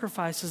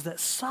sacrifices that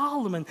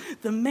Solomon,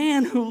 the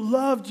man who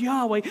loved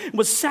Yahweh,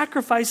 was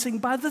sacrificing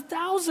by the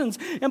thousands.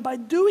 And by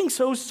doing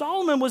so,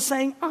 Solomon was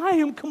saying, I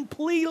am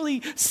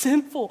completely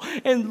sinful.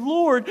 And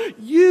Lord,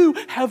 you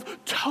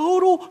have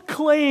total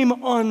claim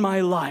on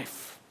my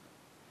life.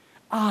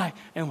 I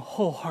am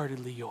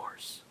wholeheartedly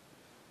yours.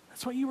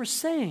 That's what you were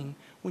saying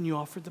when you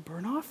offered the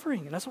burnt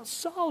offering. And that's what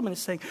Solomon is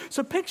saying.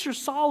 So picture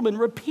Solomon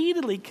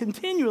repeatedly,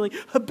 continually,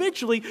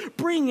 habitually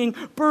bringing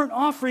burnt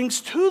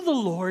offerings to the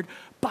Lord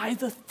by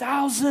the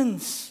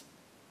thousands.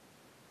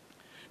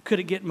 Could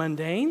it get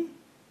mundane?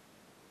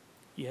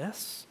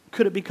 Yes.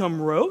 Could it become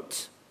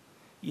rote?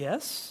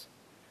 Yes.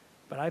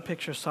 But I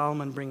picture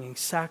Solomon bringing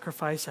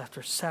sacrifice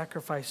after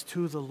sacrifice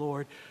to the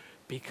Lord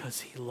because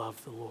he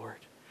loved the Lord.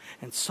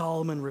 And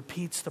Solomon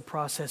repeats the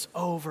process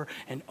over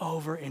and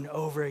over and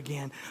over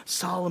again.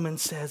 Solomon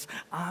says,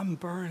 I'm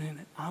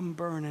burning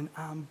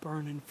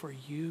for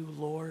you,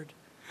 Lord.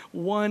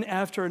 One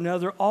after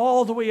another,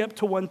 all the way up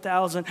to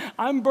 1,000.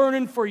 I'm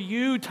burning for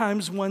you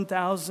times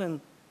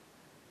 1,000.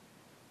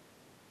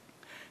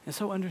 And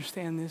so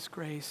understand this,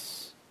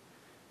 Grace.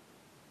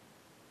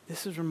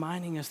 This is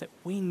reminding us that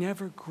we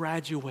never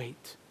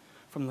graduate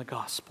from the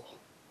gospel.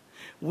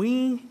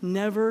 We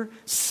never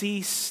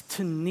cease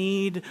to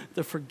need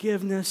the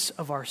forgiveness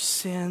of our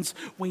sins.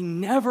 We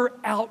never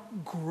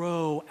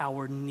outgrow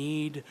our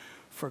need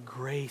for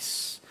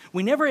grace.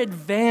 We never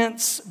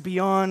advance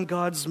beyond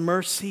God's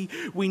mercy.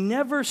 We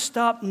never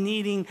stop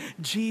needing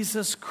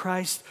Jesus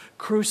Christ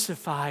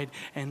crucified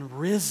and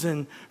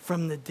risen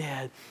from the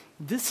dead.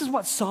 This is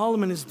what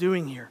Solomon is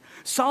doing here.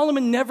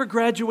 Solomon never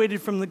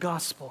graduated from the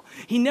gospel.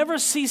 He never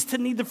ceased to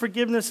need the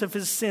forgiveness of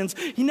his sins.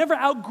 He never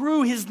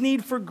outgrew his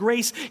need for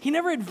grace. He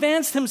never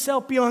advanced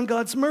himself beyond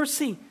God's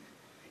mercy.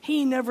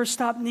 He never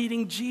stopped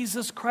needing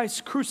Jesus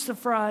Christ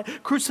crucified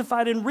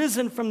and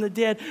risen from the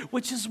dead,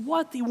 which is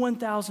what the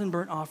 1,000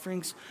 burnt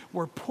offerings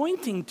were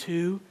pointing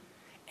to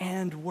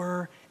and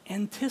were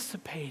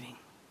anticipating.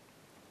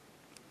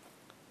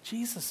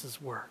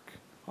 Jesus' work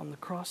on the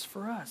cross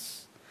for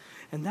us.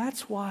 And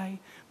that's why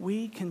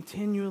we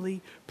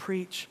continually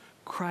preach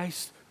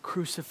Christ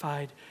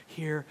crucified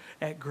here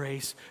at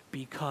Grace,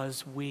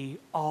 because we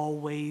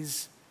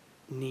always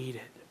need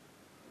it.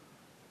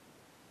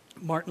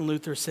 Martin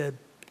Luther said,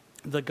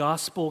 the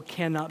gospel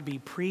cannot be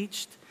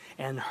preached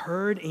and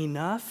heard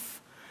enough,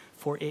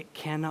 for it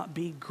cannot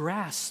be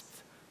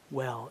grasped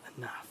well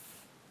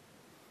enough.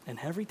 And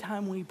every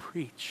time we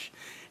preach,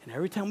 and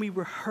every time we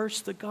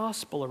rehearse the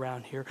gospel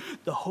around here,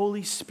 the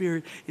Holy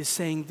Spirit is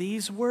saying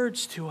these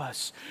words to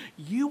us.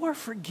 You are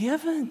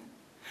forgiven.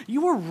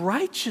 You are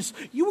righteous.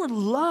 You are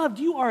loved.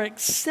 You are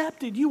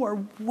accepted. You are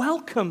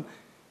welcome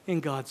in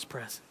God's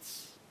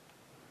presence.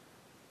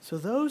 So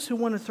those who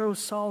want to throw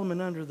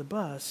Solomon under the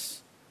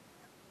bus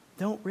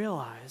don't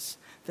realize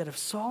that if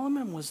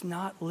Solomon was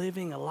not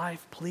living a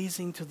life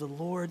pleasing to the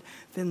Lord,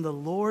 then the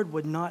Lord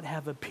would not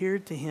have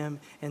appeared to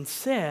him and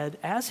said,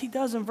 as he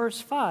does in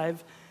verse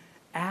 5,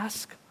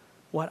 ask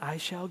what I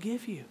shall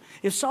give you.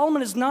 If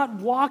Solomon is not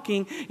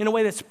walking in a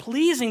way that's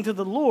pleasing to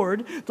the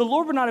Lord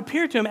would not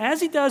appear to him.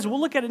 As he does, we'll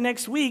look at it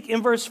next week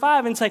in verse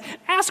 5 and say,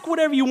 ask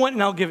whatever you want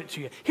and I'll give it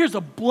to you. Here's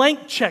a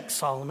blank check,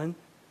 Solomon.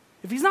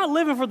 If he's not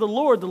living for the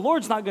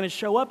Lord's not going to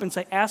show up and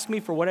say, ask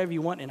me for whatever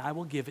you want and I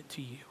will give it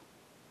to you.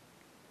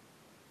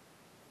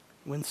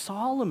 When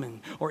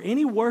Solomon or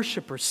any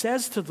worshiper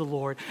says to the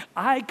Lord,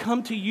 I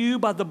come to you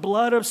by the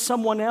blood of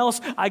someone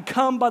else, I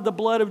come by the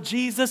blood of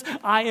Jesus,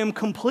 I am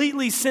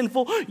completely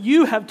sinful,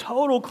 you have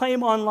total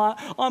claim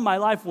on my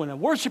life. When a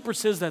worshiper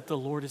says that, the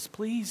Lord is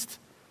pleased.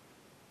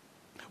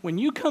 When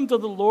you come to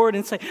the Lord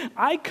and say,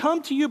 I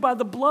come to you by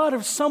the blood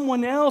of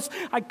someone else,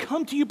 I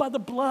come to you by the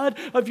blood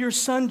of your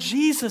son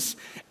Jesus,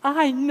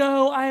 I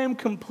know I am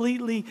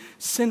completely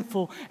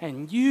sinful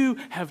and you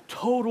have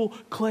total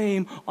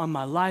claim on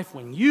my life.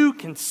 When you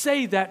can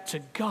say that to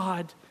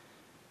God,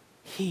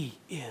 He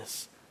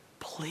is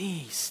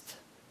pleased.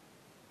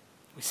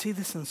 We see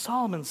this in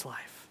Solomon's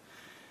life,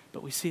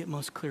 but we see it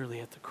most clearly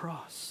at the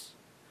cross.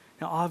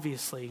 Now,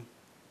 obviously,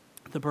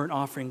 the burnt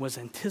offering was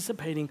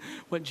anticipating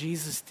what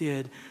Jesus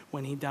did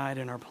when He died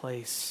in our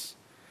place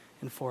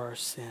and for our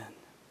sin.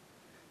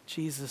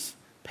 Jesus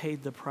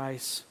paid the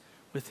price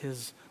with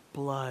His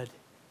blood,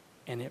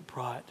 and it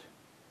brought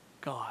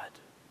God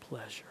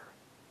pleasure.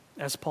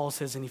 As Paul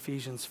says in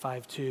Ephesians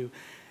 5:2,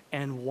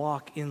 and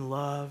walk in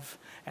love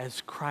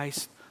as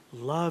Christ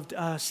loved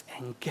us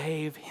and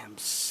gave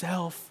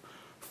Himself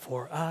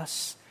for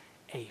us,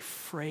 a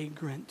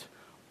fragrant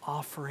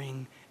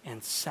offering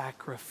and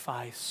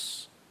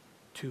sacrifice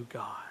to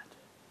God.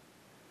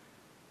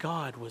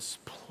 God was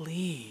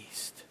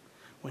pleased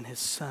when His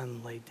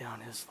Son laid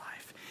down His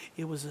life.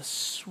 It was a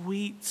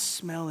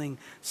sweet-smelling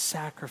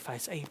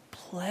sacrifice, a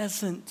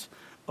pleasant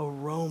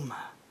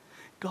aroma.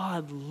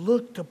 God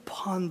looked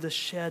upon the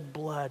shed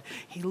blood.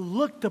 He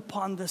looked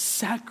upon the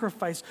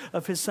sacrifice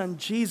of His Son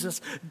Jesus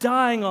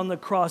dying on the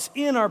cross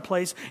in our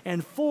place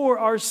and for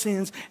our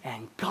sins,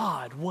 and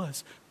God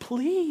was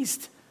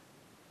pleased.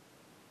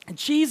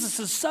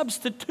 Jesus'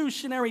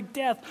 substitutionary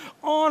death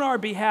on our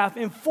behalf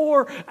and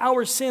for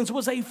our sins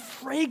was a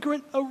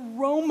fragrant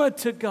aroma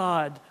to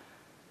God.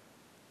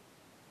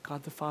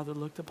 God the Father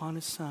looked upon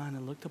his Son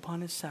and looked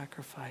upon his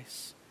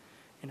sacrifice,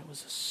 and it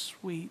was a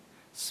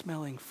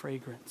sweet-smelling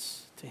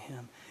fragrance to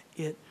him.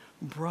 It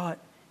brought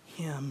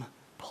him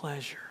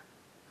pleasure,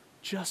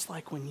 just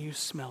like when you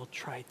smell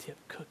tri-tip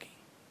cookie.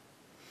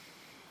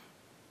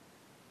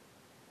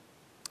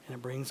 And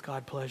it brings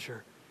God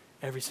pleasure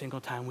every single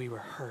time we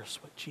rehearse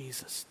what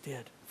Jesus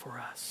did for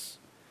us,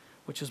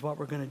 which is what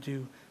we're going to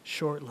do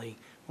shortly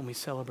when we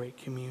celebrate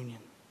communion.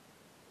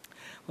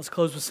 Let's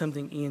close with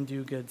something Ian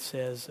Duguid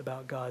says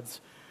about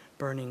God's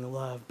burning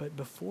love. But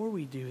before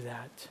we do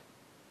that,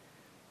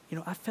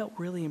 I felt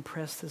really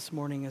impressed this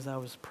morning as I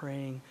was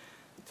praying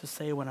to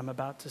say what I'm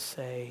about to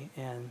say,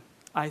 and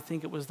I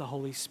think it was the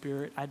Holy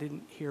Spirit. I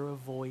didn't hear a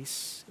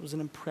voice. It was an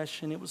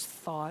impression. It was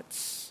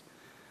thoughts.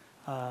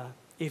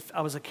 If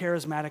I was a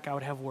charismatic, I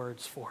would have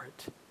words for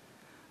it.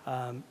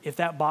 If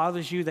that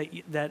bothers you,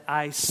 that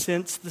I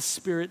sense the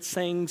Spirit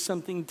saying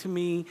something to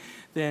me,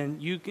 then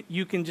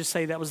you can just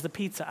say that was the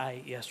pizza I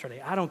ate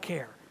yesterday. I don't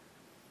care.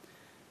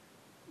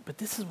 But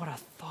this is what I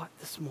thought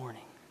this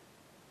morning.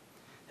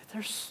 That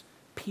there's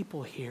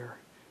people here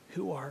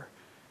who are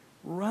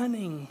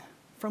running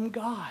from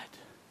God.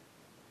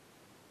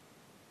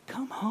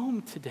 Come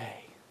home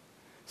today.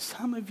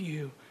 Some of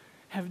you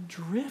have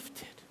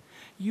drifted.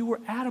 You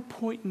were at a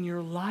point in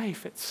your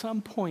life at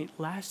some point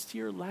last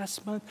year,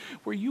 last month,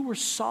 where you were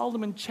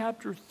Solomon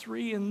chapter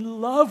 3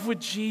 in love with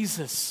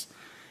Jesus.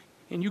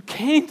 And you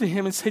came to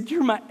him and said,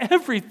 "You're my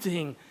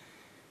everything."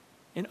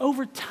 And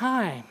over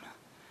time,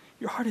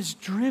 your heart has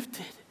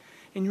drifted.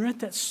 And you're at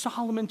that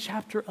Solomon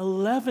chapter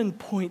 11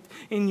 point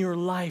in your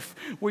life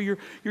where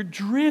you're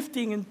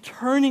drifting and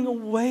turning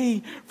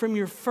away from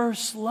your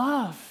first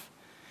love.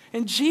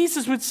 And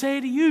Jesus would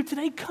say to you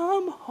today,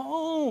 come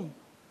home.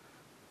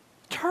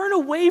 Turn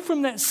away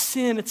from that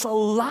sin. It's a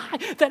lie.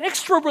 That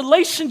extra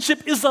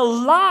relationship is a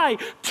lie.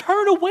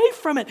 Turn away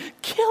from it.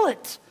 Kill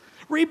it.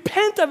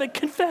 Repent of it.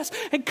 Confess.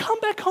 And come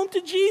back home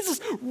to Jesus.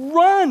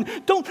 Run.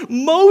 Don't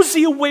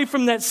mosey away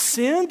from that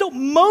sin. Don't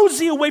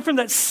mosey away from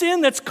that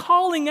sin that's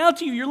calling out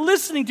to you. You're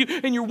listening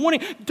to and you're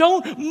wanting.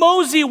 Don't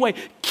mosey away.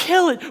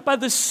 Kill it by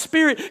the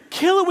Spirit.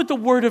 Kill it with the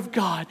Word of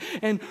God.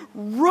 And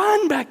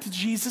run back to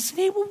Jesus. And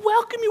He will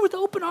welcome you with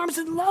open arms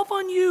and love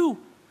on you.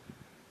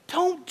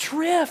 Don't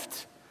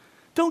drift.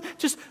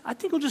 I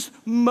think we'll just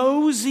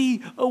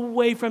mosey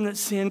away from that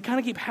sin, kind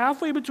of keep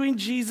halfway between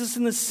Jesus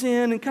and the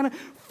sin and kind of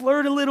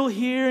flirt a little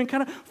here and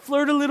kind of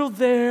flirt a little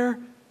there.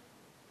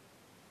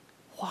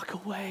 Walk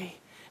away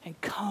and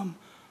come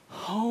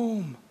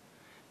home.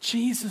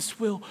 Jesus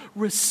will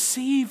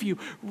receive you.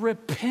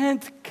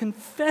 Repent,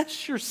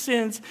 confess your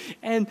sins,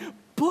 and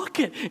book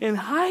it and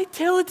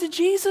hightail it to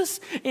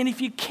Jesus. And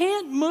if you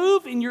can't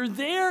move and you're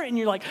there and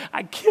you're like,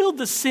 I killed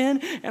the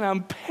sin and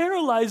I'm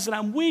paralyzed and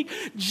I'm weak,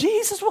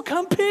 Jesus will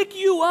come pick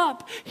you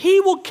up. He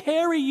will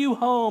carry you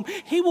home.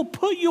 He will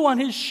put you on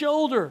His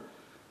shoulder.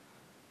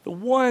 The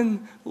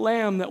one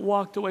lamb that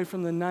walked away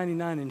from the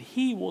 99, and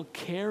He will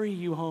carry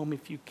you home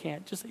if you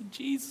can't. Just say,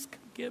 Jesus, come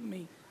get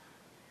me.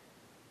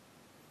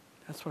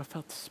 That's what I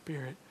felt the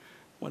Spirit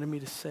wanted me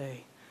to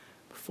say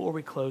before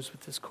we close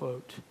with this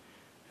quote.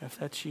 If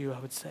that's you, I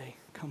would say,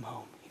 come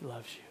home. He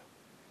loves you.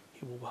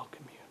 He will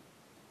welcome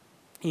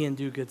you. Ian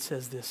Duguid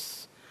says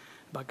this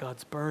about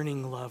God's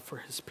burning love for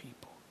His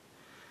people.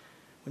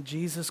 When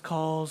Jesus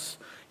calls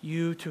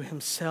you to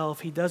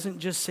Himself, He doesn't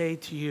just say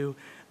to you,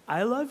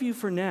 I love you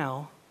for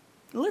now.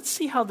 Let's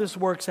see how this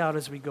works out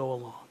as we go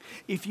along.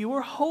 If you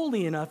are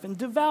holy enough and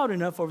devout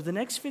enough over the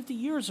next 50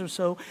 years or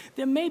so,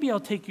 then maybe I'll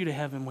take you to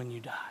heaven when you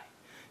die.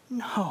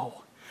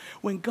 No.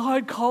 When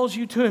God calls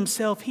you to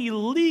Himself, He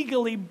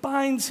legally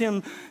binds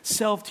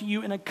Himself to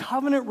you in a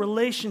covenant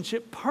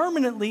relationship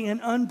permanently and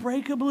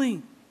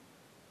unbreakably.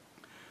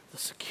 The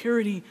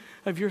security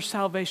of your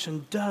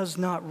salvation does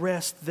not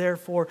rest,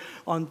 therefore,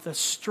 on the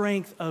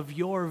strength of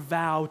your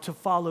vow to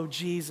follow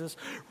Jesus.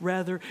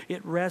 Rather,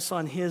 it rests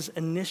on His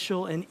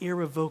initial and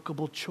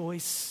irrevocable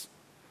choice.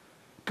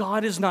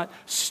 God is not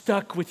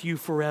stuck with you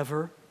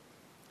forever,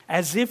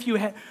 as if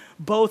you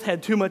both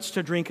had too much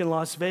to drink in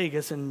Las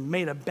Vegas and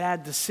made a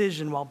bad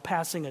decision while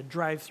passing a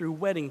drive-through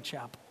wedding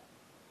chapel.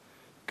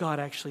 God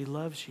actually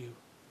loves you,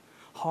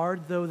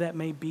 hard though that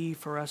may be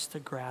for us to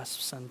grasp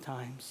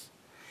sometimes.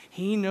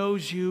 He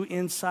knows you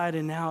inside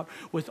and out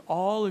with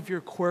all of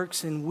your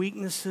quirks and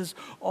weaknesses,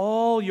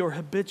 all your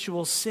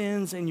habitual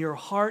sins and your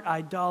heart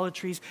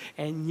idolatries,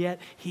 and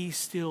yet He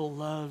still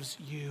loves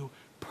you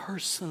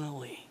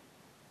personally.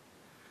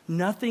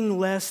 Nothing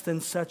less than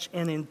such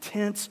an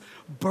intense,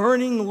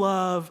 burning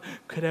love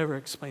could ever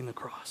explain the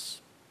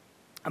cross.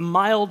 A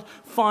mild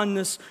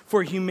fondness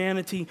for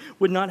humanity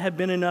would not have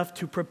been enough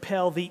to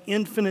propel the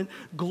infinite,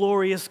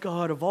 glorious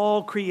God of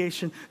all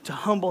creation to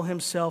humble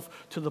Himself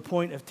to the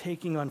point of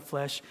taking on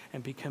flesh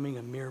and becoming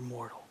a mere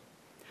mortal.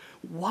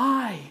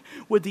 Why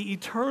would the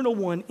Eternal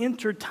One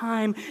enter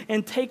time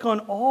and take on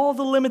all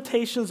the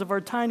limitations of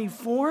our tiny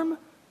form?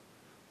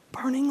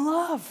 Burning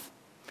love.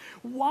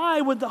 Why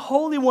would the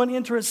Holy One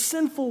enter a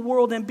sinful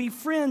world and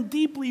befriend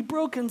deeply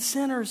broken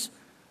sinners?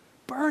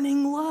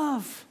 Burning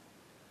love.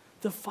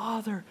 The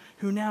Father,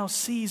 who now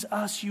sees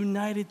us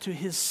united to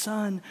his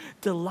Son,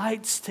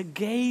 delights to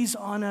gaze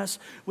on us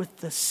with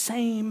the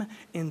same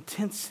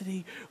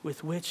intensity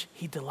with which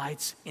he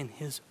delights in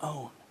his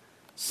own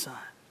Son.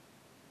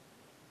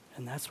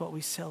 And that's what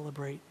we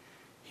celebrate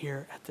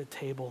here at the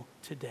table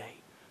today.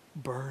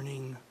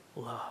 Burning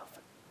love.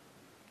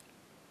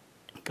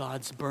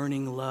 God's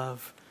burning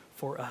love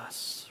for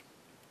us.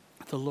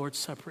 The Lord's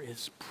Supper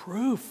is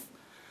proof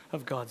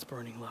of God's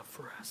burning love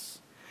for us.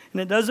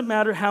 And it doesn't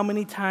matter how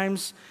many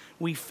times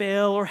we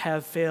fail or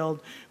have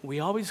failed, we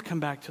always come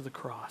back to the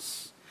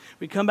cross.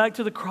 We come back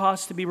to the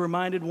cross to be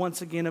reminded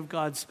once again of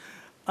God's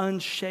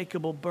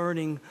unshakable,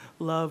 burning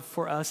love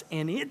for us.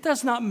 And it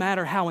does not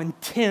matter how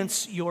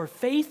intense your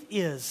faith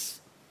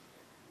is.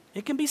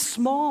 It can be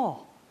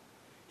small.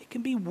 It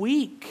can be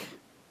weak.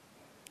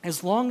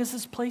 As long as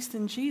it's placed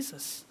in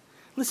Jesus.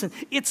 Listen,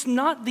 it's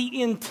not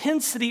the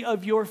intensity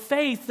of your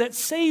faith that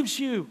saves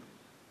you.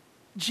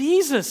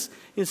 Jesus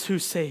is who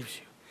saves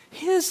you.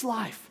 His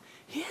life,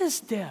 his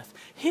death,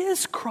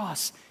 his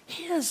cross,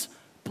 his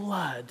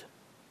blood.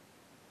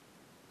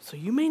 So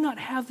you may not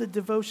have the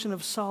devotion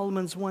of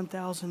Solomon's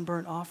 1,000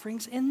 burnt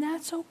offerings, and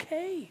that's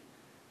okay.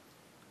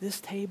 This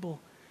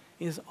table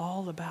is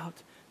all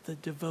about the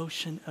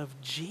devotion of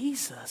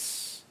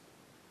Jesus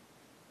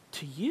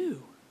to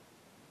you.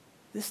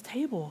 This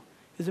table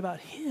is about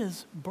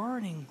his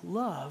burning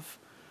love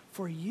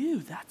for you.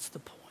 That's the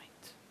point.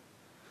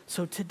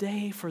 So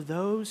today, for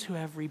those who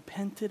have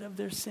repented of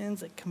their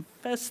sins, that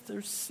confess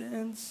their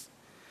sins,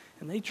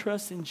 and they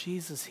trust in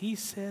Jesus, he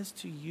says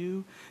to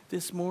you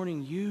this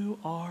morning, you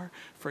are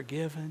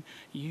forgiven,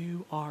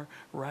 you are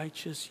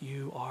righteous,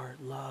 you are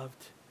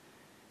loved.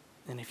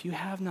 And if you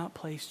have not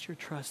placed your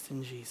trust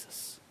in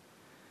Jesus,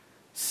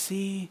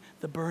 see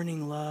the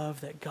burning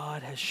love that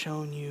God has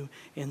shown you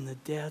in the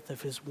death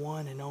of his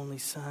one and only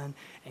Son,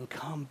 and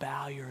come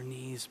bow your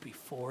knees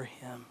before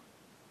him.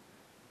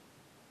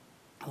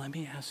 Let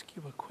me ask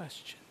you a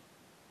question.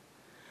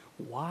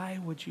 Why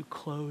would you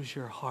close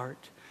your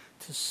heart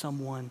to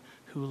someone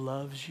who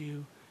loves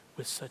you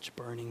with such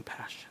burning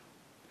passion?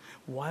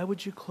 Why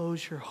would you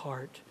close your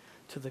heart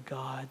to the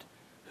God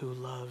who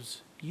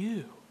loves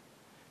you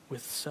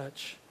with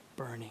such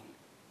burning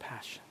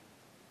passion?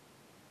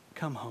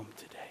 Come home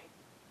today.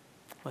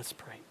 Let's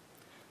pray.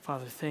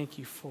 Father, thank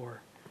you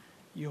for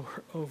your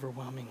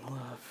overwhelming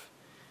love,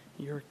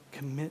 your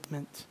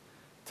commitment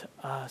to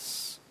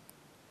us.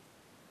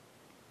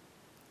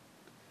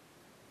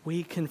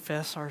 We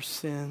confess our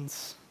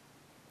sins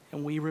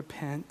and we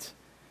repent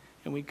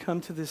and we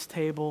come to this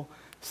table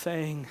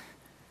saying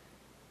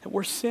that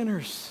we're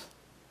sinners.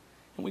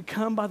 And we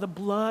come by the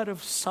blood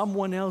of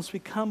someone else. We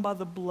come by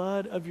the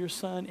blood of your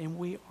Son, and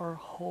we are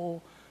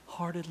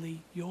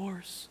wholeheartedly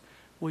yours.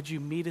 Would you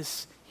meet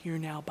us here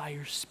now by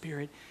your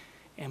Spirit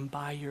and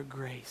by your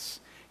grace,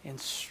 and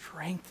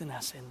strengthen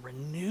us and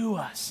renew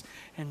us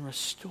and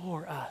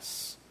restore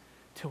us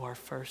to our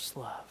first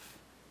love.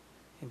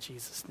 In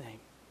Jesus' name.